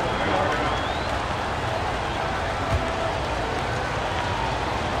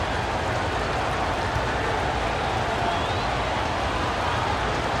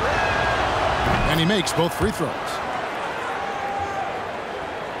 And he makes both free throws.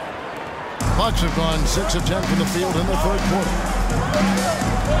 Bucks have gone 6 of 10 from the field in the third quarter.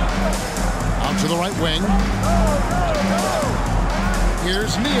 Out to the right wing.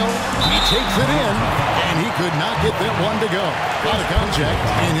 Here's Neal. He takes it in, and he could not get that one to go. Out of contact,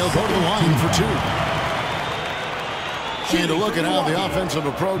 and he'll go to the line for 2. And to look at how the offensive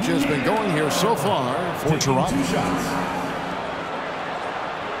approach has been going here so far for Toronto.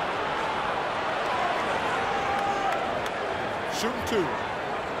 Shooting 2.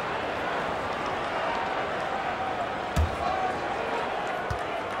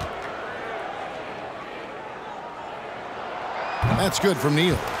 That's good from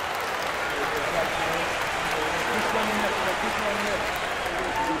Neal.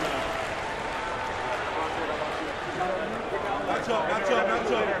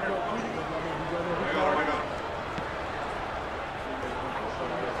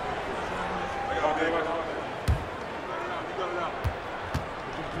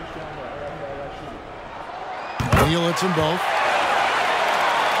 Neal hits them both.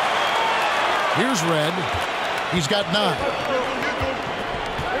 Here's Red. He's got 9.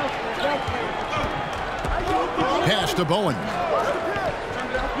 Pass to Bowen.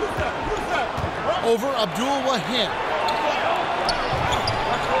 Over Abdul Wahid.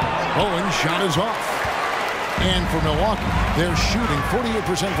 Bowen shot is off. And for Milwaukee, they're shooting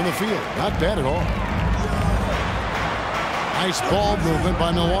 48% from the field. Not bad at all. Nice ball movement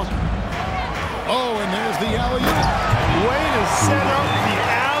by Milwaukee. Oh, and there's the alley-oop. Way to set up the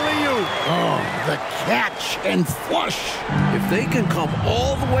alley-oop. Oh, the catch and flush. If they can come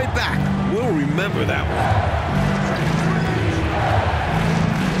all the way back, we'll remember that one.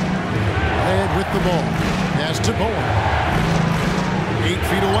 Head with the ball. Pass to Bowen. 8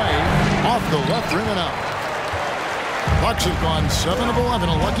 feet away. Off the left rim and out. Bucks have gone 7 of 11,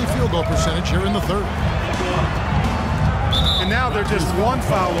 a lucky field goal percentage here in the third. And now they're just one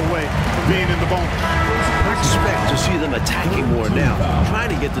foul away from being in the bonus. I expect to see them attacking more now, trying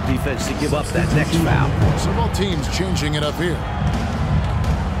to get the defense to give up that next foul. So both teams changing it up here.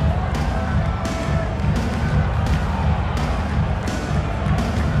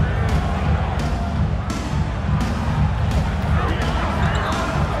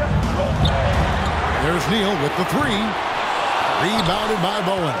 There's Neal with the three. Rebounded by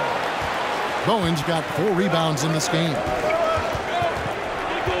Bowen. Bowen's got 4 rebounds in this game.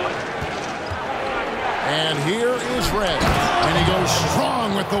 And here is Red. And he goes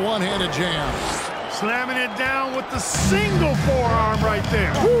strong with the one-handed jam. Slamming it down with the single forearm right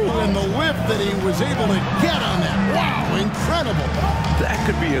there. Ooh, and the whip that he was able to get on that. Wow, incredible. That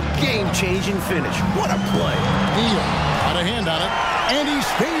could be a game-changing finish. What a play. Neal got a hand on it, and he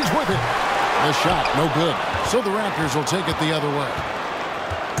stays with it. The shot, no good. So the Raptors will take it the other way.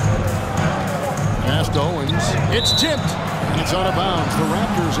 Pass to Owens. It's tipped, and it's out of bounds. The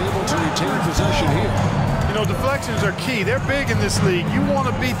Raptors able to retain possession here. You know, deflections are key. They're big in this league. You want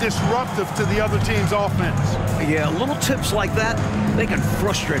to be disruptive to the other team's offense. Yeah, little tips like that, they can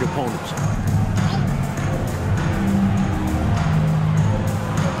frustrate opponents.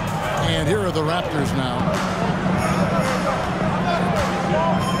 And here are the Raptors now.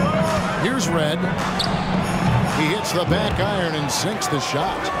 Here's Red. He hits the back iron and sinks the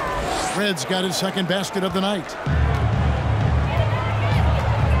shot. Red's got his second basket of the night.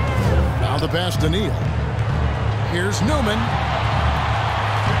 Now the pass to Neal. Here's Newman.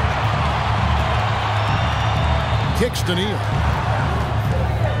 Kicks to Neal.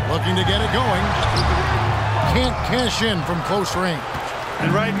 Looking to get it going. Can't cash in from close range.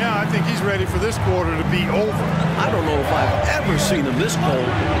 And right now, I think he's ready for this quarter to be over. I don't know if I've ever seen him this cold.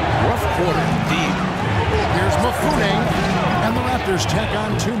 Rough quarter indeed. Here's Mafune, and the Raptors tack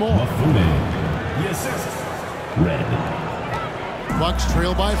on 2 more. Mafune, the assist. Red. Bucks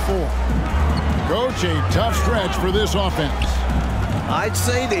trail by 4. Coach, a tough stretch for this offense. I'd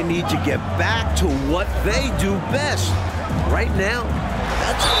say they need to get back to what they do best. Right now,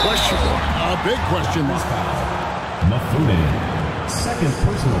 that's questionable. A big question mark. Mafune. Second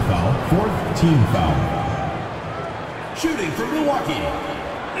personal foul, 4th team foul. Shooting for Milwaukee.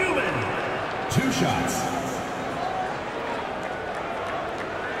 Newman. 2 shots.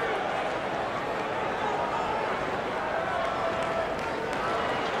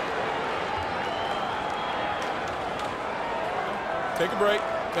 Take a break.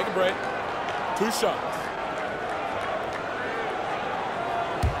 Take a break. 2 shots.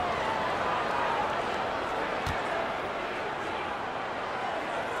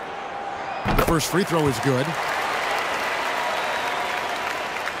 The first free throw is good.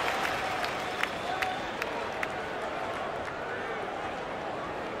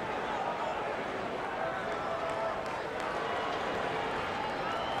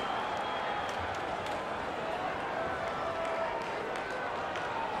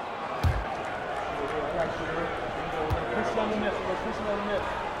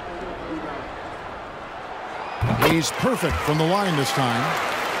 He's perfect from the line this time.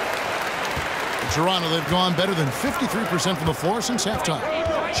 Toronto, they've gone better than 53% from the floor since halftime,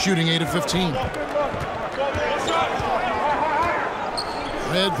 shooting 8 of 15.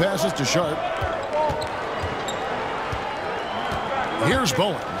 Red passes to Sharp. Here's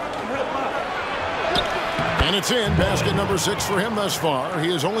Bowen. And it's in. Basket number 6 for him thus far.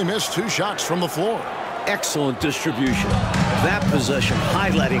 He has only missed 2 shots from the floor. Excellent distribution. That possession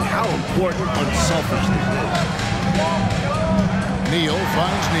highlighting how important unselfishness is. Neal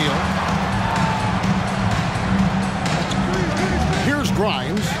finds Neal. Here's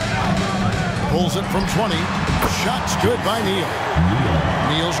Grimes. Pulls it from 20. Shot's good by Neal.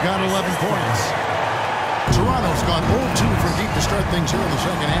 Neal's got 11 points. Toronto's gone 0-2 from deep to start things here in the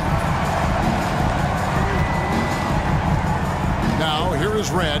second half. Now, here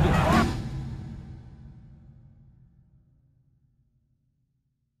is Red.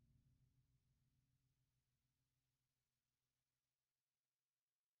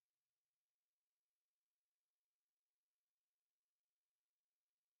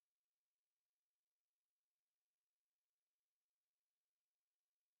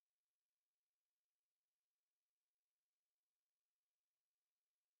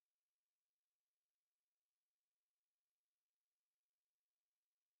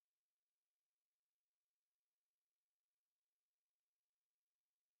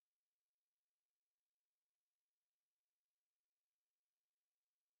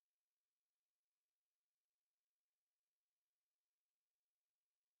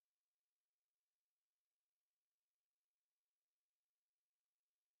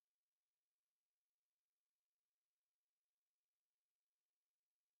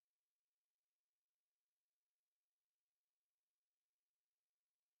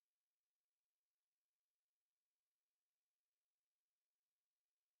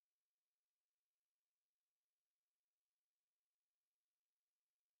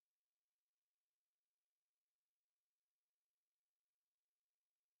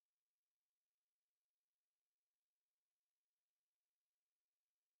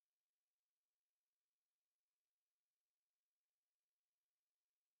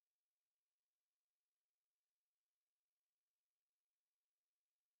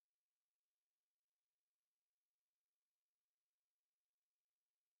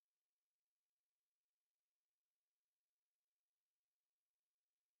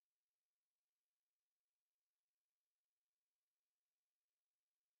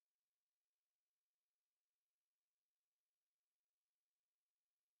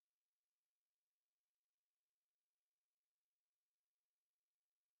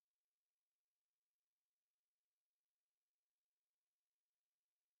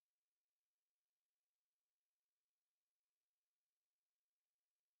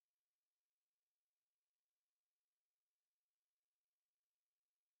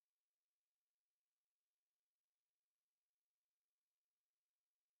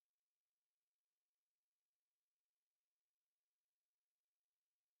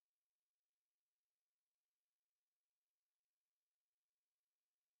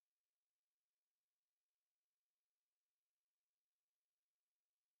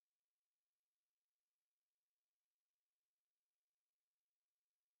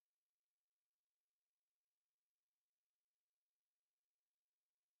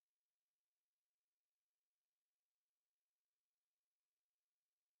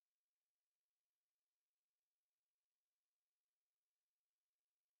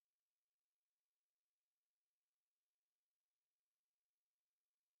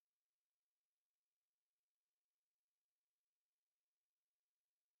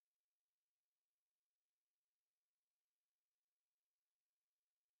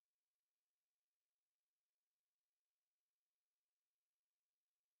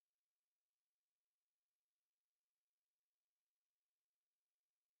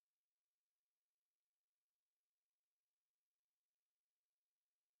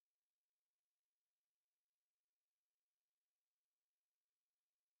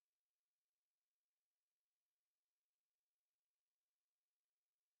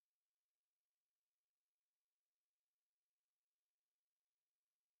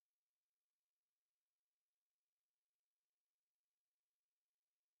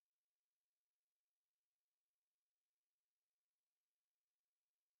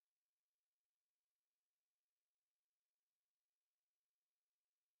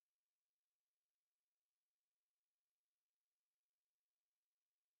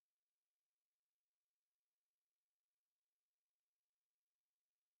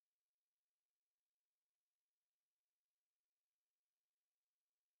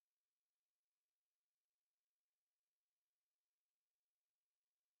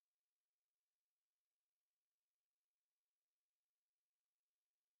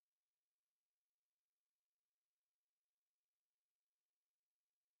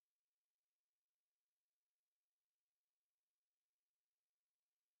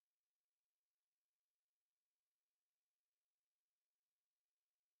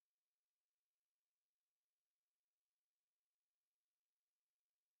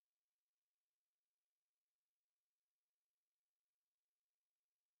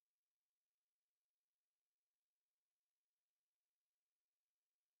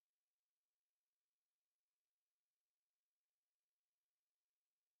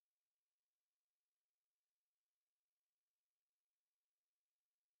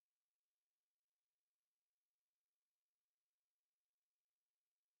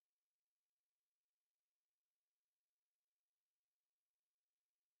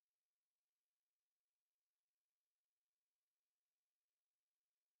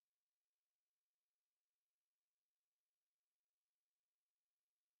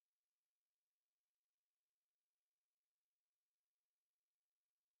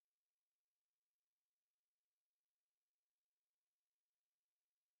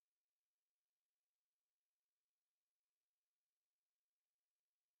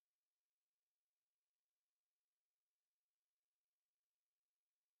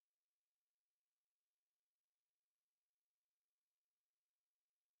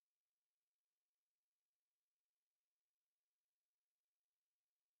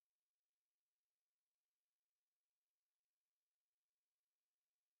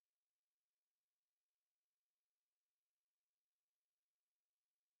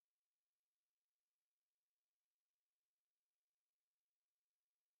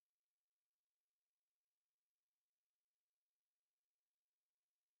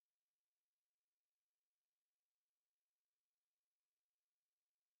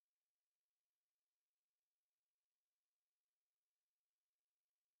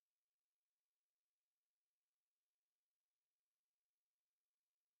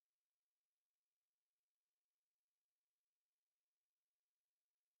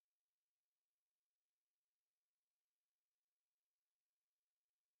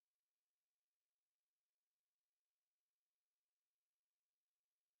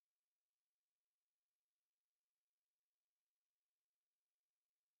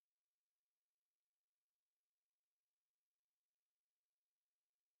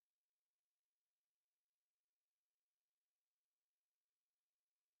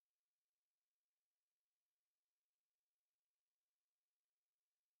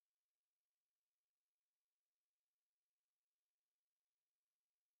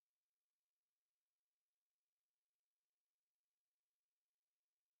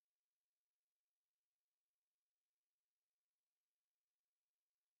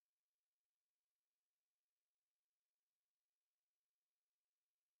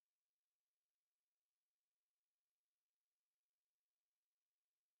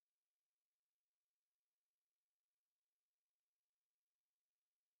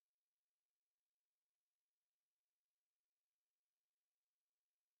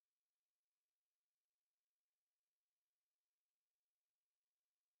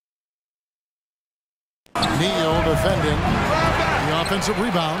 Neal defending. The offensive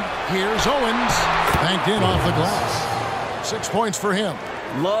rebound. Here's Owens. Banked in off the glass. 6 points for him.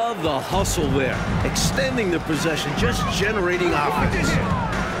 Love the hustle there. Extending the possession, just generating offense.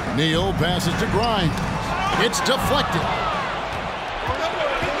 Neal passes to Grimes. It's deflected.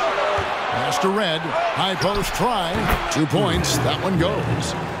 Pass to Red. High post try. 2 points. That one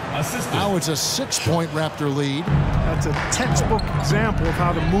goes. Now it's a 6-point Raptor lead. That's a textbook example of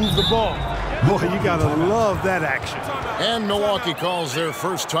how to move the ball. Boy, you got to love that action. And Milwaukee calls their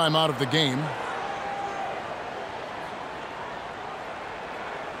first time out of the game.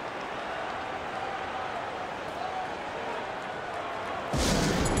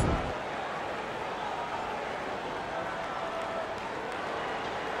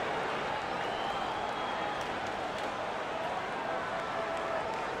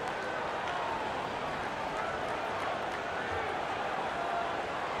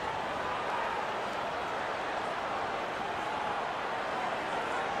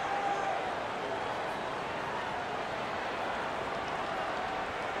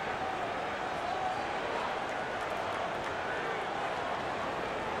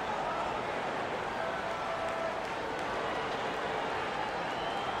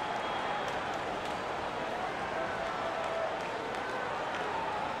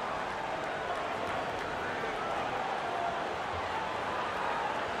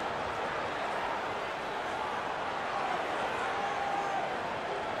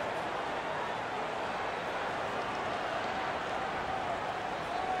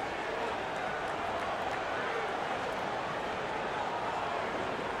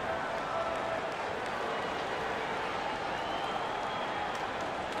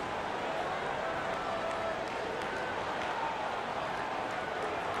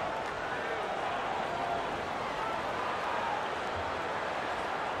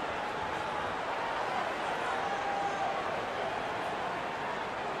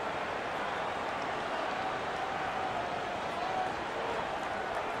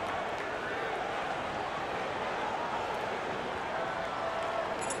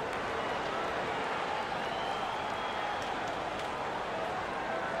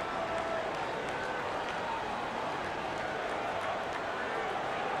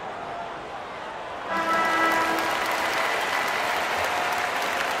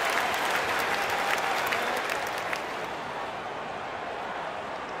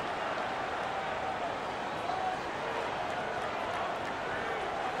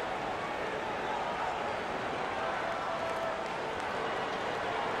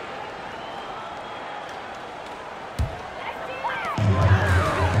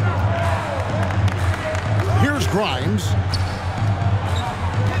 Grimes.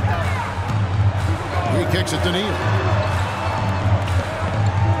 He kicks it to Neal.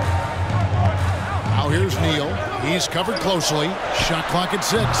 Now here's Neal. He's covered closely. Shot clock at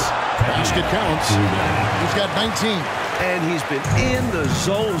 6. Basket counts. He's got 19. And he's been in the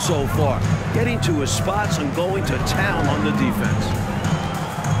zone so far, getting to his spots and going to town on the defense.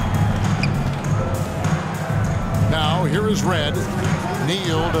 Now here is Red.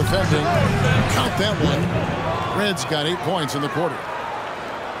 Neal defending. Count that one. Red's got 8 points in the quarter.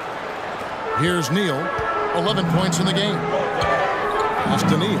 Here's Neal. 11 points in the game. Pass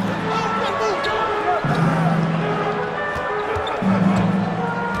to Neal.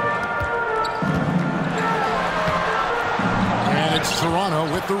 And it's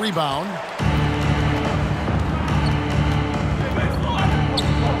Toronto with the rebound.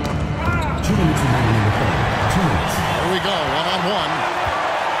 Here we go, one-on-one.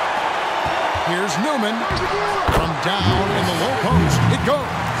 Here's Newman from down in the low post. It goes.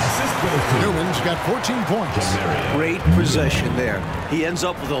 Newman's got 14 points. Great possession there. He ends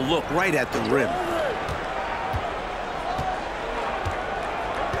up with a look right at the rim.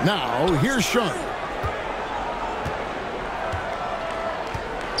 Now, here's Sharp.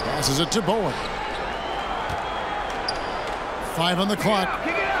 Passes it to Bowen. 5 on the clock.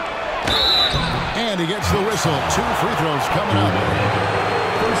 And he gets the whistle. 2 free throws coming up.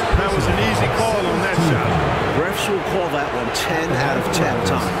 That was an easy call on that shot. Refs will call that one 10 out of 10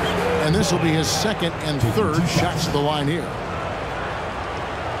 times. And this will be his second and third shots to the line here.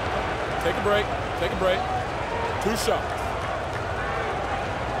 Take a break. Take a break. 2 shots.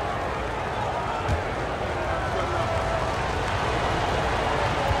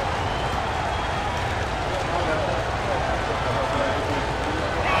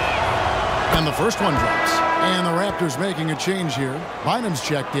 And the first one drops. And the Raptors making a change here. Bynum's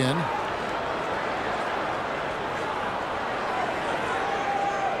checked in.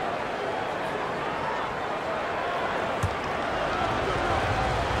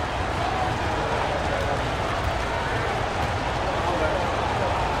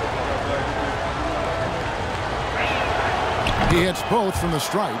 He hits both from the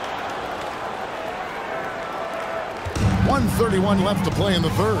stripe. 1:31 left to play in the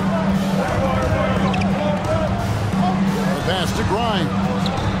third. The pass to Grimes.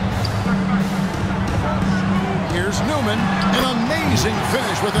 Here's Newman. An amazing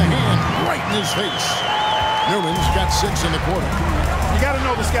finish with a hand right in his face. Newman's got 6 in the quarter. You got to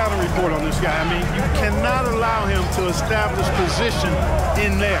know the scouting report on this guy. I mean, you cannot allow him to establish position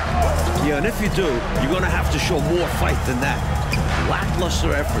in there. Yeah, and if you do, you're going to have to show more fight than that.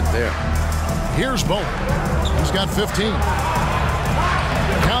 Lackluster effort there. Here's Bowen. He's got 15.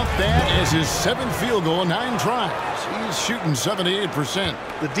 Count that as his 7th field goal in 9 tries. He's shooting 78%.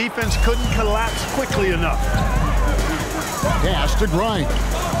 The defense couldn't collapse quickly enough. Pass to Grimes.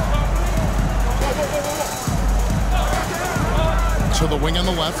 To the wing on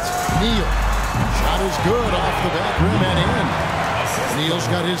the left, Neal. Shot is good off the back rim and in. Neal's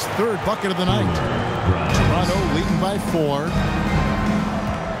got his 3rd bucket of the night. Toronto leading by 4.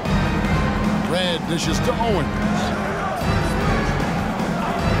 Red dishes to Owen.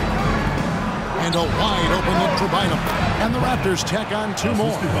 And a wide open look for Bynum. And the Raptors tack on 2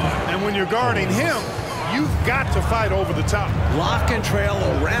 more. And when you're guarding him, you've got to fight over the top. Lock and trail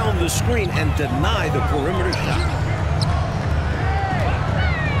around the screen and deny the perimeter shot.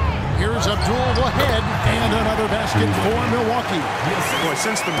 Here's Abdul ahead, and another basket for Milwaukee. Boy,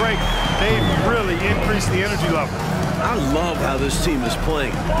 since the break, they've really increased the energy level. I love how this team is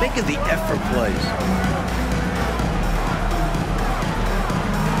playing, making the effort plays.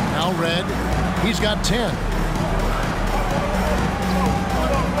 Now Red, he's got 10.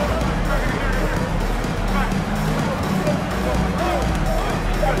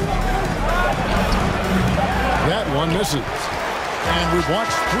 That one misses. And we've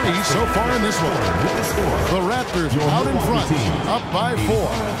watched 3 so far in this one. The Raptors out in front, up by 4.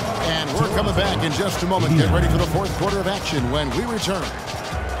 And we're coming back in just a moment. Get ready for the 4th quarter of action when we return.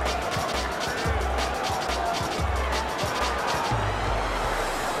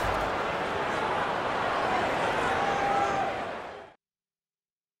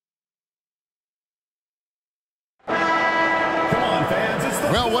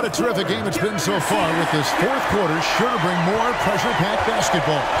 Well, what a terrific game it's been so far, with this 4th quarter sure to bring more pressure-packed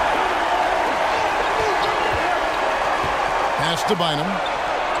basketball. Pass to Bynum.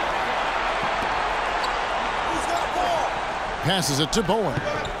 Passes it to Bowen.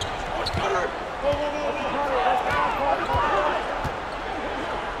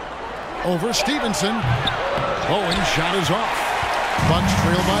 Over Stevenson. Bowen's shot is off. Bucks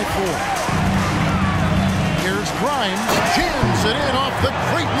trail by 4. Here's Grimes, jams it in off the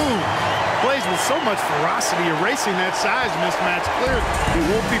great move. Plays with so much ferocity, erasing that size mismatch clearly. He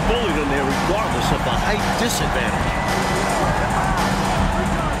won't be bullied in there regardless of the height disadvantage.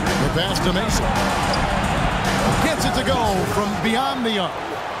 The pass to Mason. Gets it to go from beyond the arc.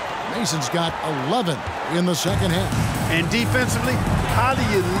 Mason's got 11 in the 2nd half. And defensively, how do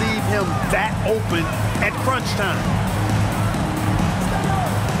you leave him that open at crunch time?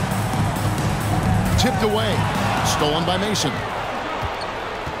 Tipped away. Stolen by Mason.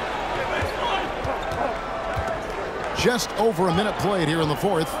 Just over a minute played here in the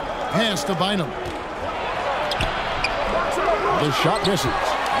 4th. Pass to Bynum. The shot misses.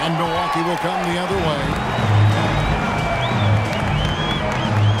 And Milwaukee will come the other way.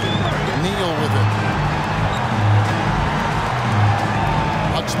 Neal with it.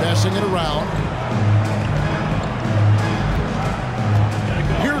 Bucks passing it around.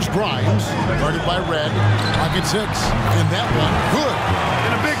 Here's Grimes, guarded by Red. Pocket 6, and that one good.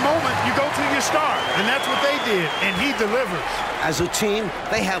 In a big moment, you go to your star, and that's what they did, and he delivers. As a team,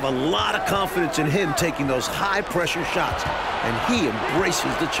 they have a lot of confidence in him taking those high-pressure shots, and he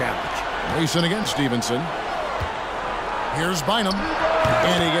embraces the challenge. Mason against Stevenson. Here's Bynum,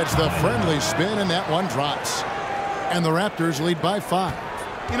 and he gets the friendly spin, and that one drops. And the Raptors lead by 5.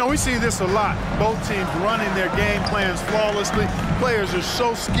 You know, we see this a lot. Both teams running their game plans flawlessly. Players are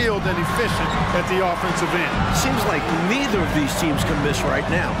so skilled and efficient at the offensive end. Seems like neither of these teams can miss right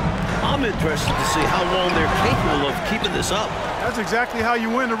now. I'm interested to see how long they're capable of keeping this up. That's exactly how you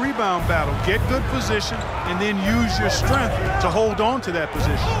win a rebound battle. Get good position and then use your strength to hold on to that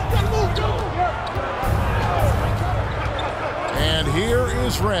position. And here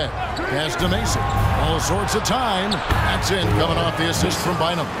is Red. Pass to Mason. All sorts of time. That's in, coming off the assist from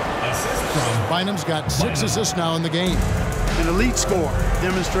Bynum. Bynum's got 6 assists now in the game. An elite scorer,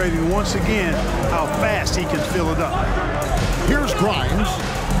 demonstrating once again how fast he can fill it up. Here's Grimes.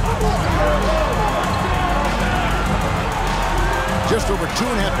 Just over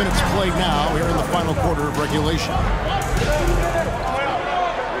 2.5 minutes played now here in the final quarter of regulation.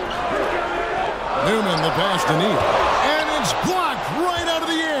 Newman, the pass to Neal. And It's blocked right out of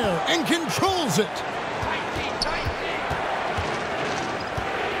the air and controls it.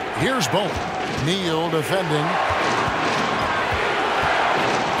 Here's Bowen. Neal defending.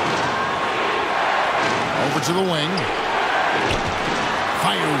 Over to the wing.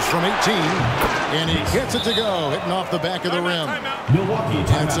 Fires from 18. And he gets it to go, hitting off the back of the rim. Milwaukee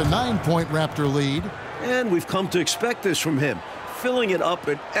timeout. It's a 9-point Raptor lead. And we've come to expect this from him, filling it up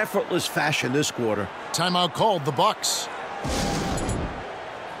in effortless fashion this quarter. Timeout called, the Bucks.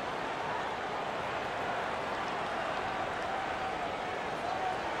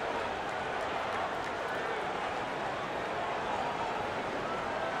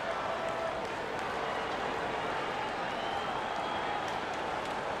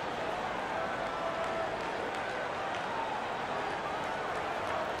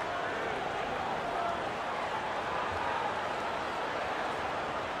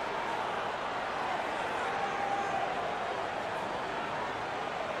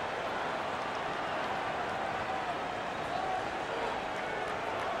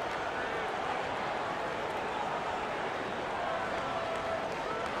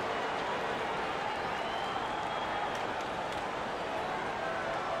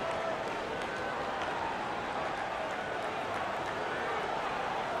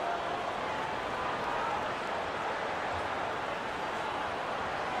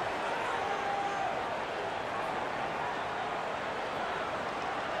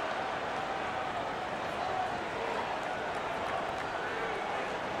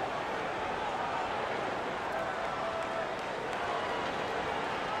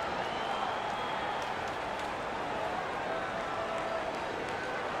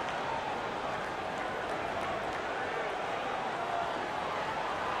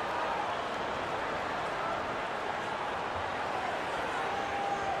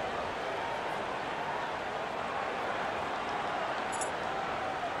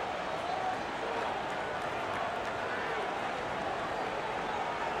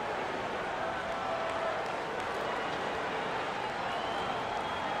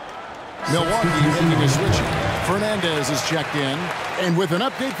 Milwaukee making a switch. Fernandez is checked in. And with an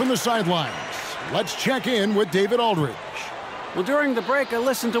update from the sidelines, let's check in with David Aldridge. Well, during the break, I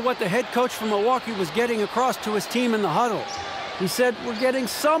listened to what the head coach from Milwaukee was getting across to his team in the huddle. He said, we're getting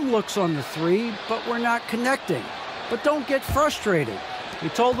some looks on the three, but we're not connecting. But don't get frustrated. He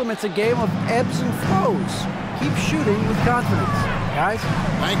told them it's a game of ebbs and flows. Keep shooting with confidence, guys.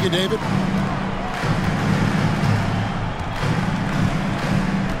 Thank you, David.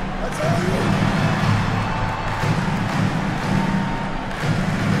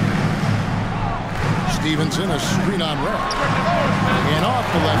 Stevenson, a screen on Red. And off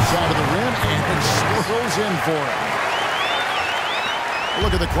the left side of the rim, and it swirls in for it.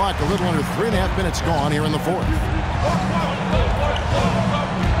 Look at the clock, a little under 3.5 minutes gone here in the fourth.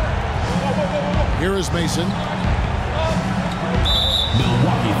 Here is Mason.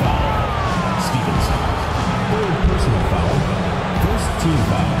 Milwaukee foul. Stevenson. Third personal foul. First team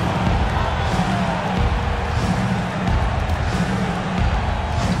foul.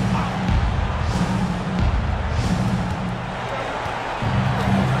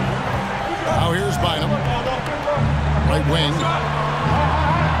 Now here's Bynum. Right wing.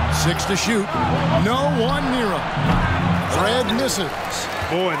 6 to shoot. No one near him. Fred misses.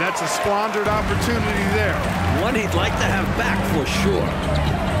 Boy, that's a squandered opportunity there. One he'd like to have back for sure.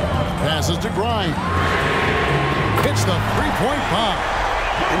 Passes to Grind. Hits the three-point bomb.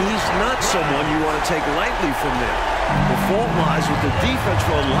 And he's not someone you want to take lightly from there. The fault lies with the defense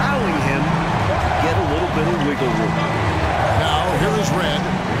for allowing him to get a little bit of wiggle room. Now here is Red.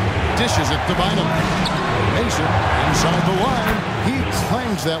 Dishes it to Bynum. Mason inside the line. He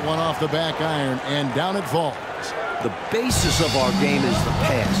claims that one off the back iron, and down it falls. The basis of our game is the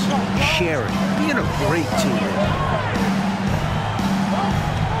pass, sharing, being a great team.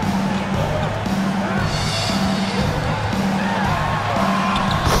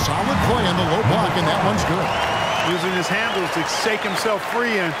 Solid play on the low block, and that one's good. Using his handles to shake himself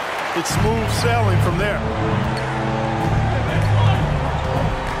free, and it's smooth sailing from there.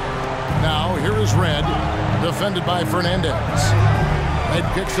 Now here is Red, defended by Fernandez. Red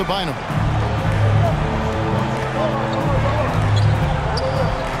kicks to Bynum.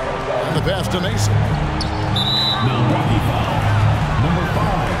 And the pass to Mason. Milwaukee foul. Number 5.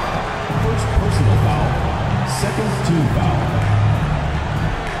 First personal foul. Second team foul.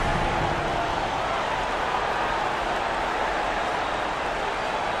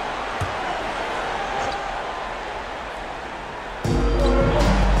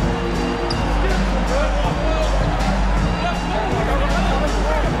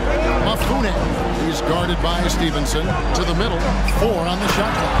 Guarded by Stevenson. To the middle. 4 on the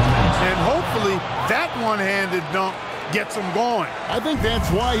shot clock. And hopefully that one-handed dunk gets him going. I think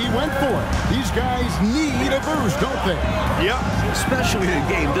that's why he went for it. These guys need a boost, don't they? Yep. Especially in a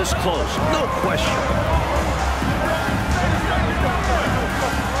game this close. No question.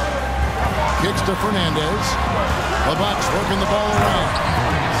 Kicks to Fernandez. The Bucks working the ball around.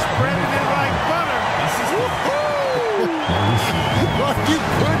 Spreading it like butter. Well, you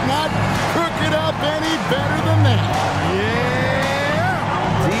could not cook it up any better than that. Yeah.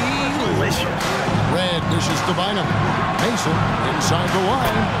 Delicious. Red dishes to Bynum. Mason inside the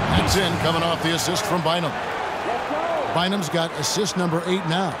line. That's in, coming off the assist from Bynum. Bynum's got assist number 8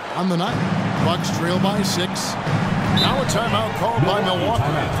 now on the night. Bucks trail by 6. Now a timeout called by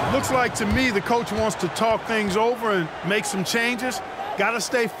Milwaukee. Looks like to me the coach wants to talk things over and make some changes. Got to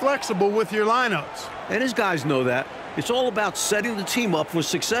stay flexible with your lineups. And his guys know that. It's all about setting the team up for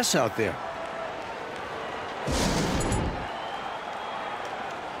success out there.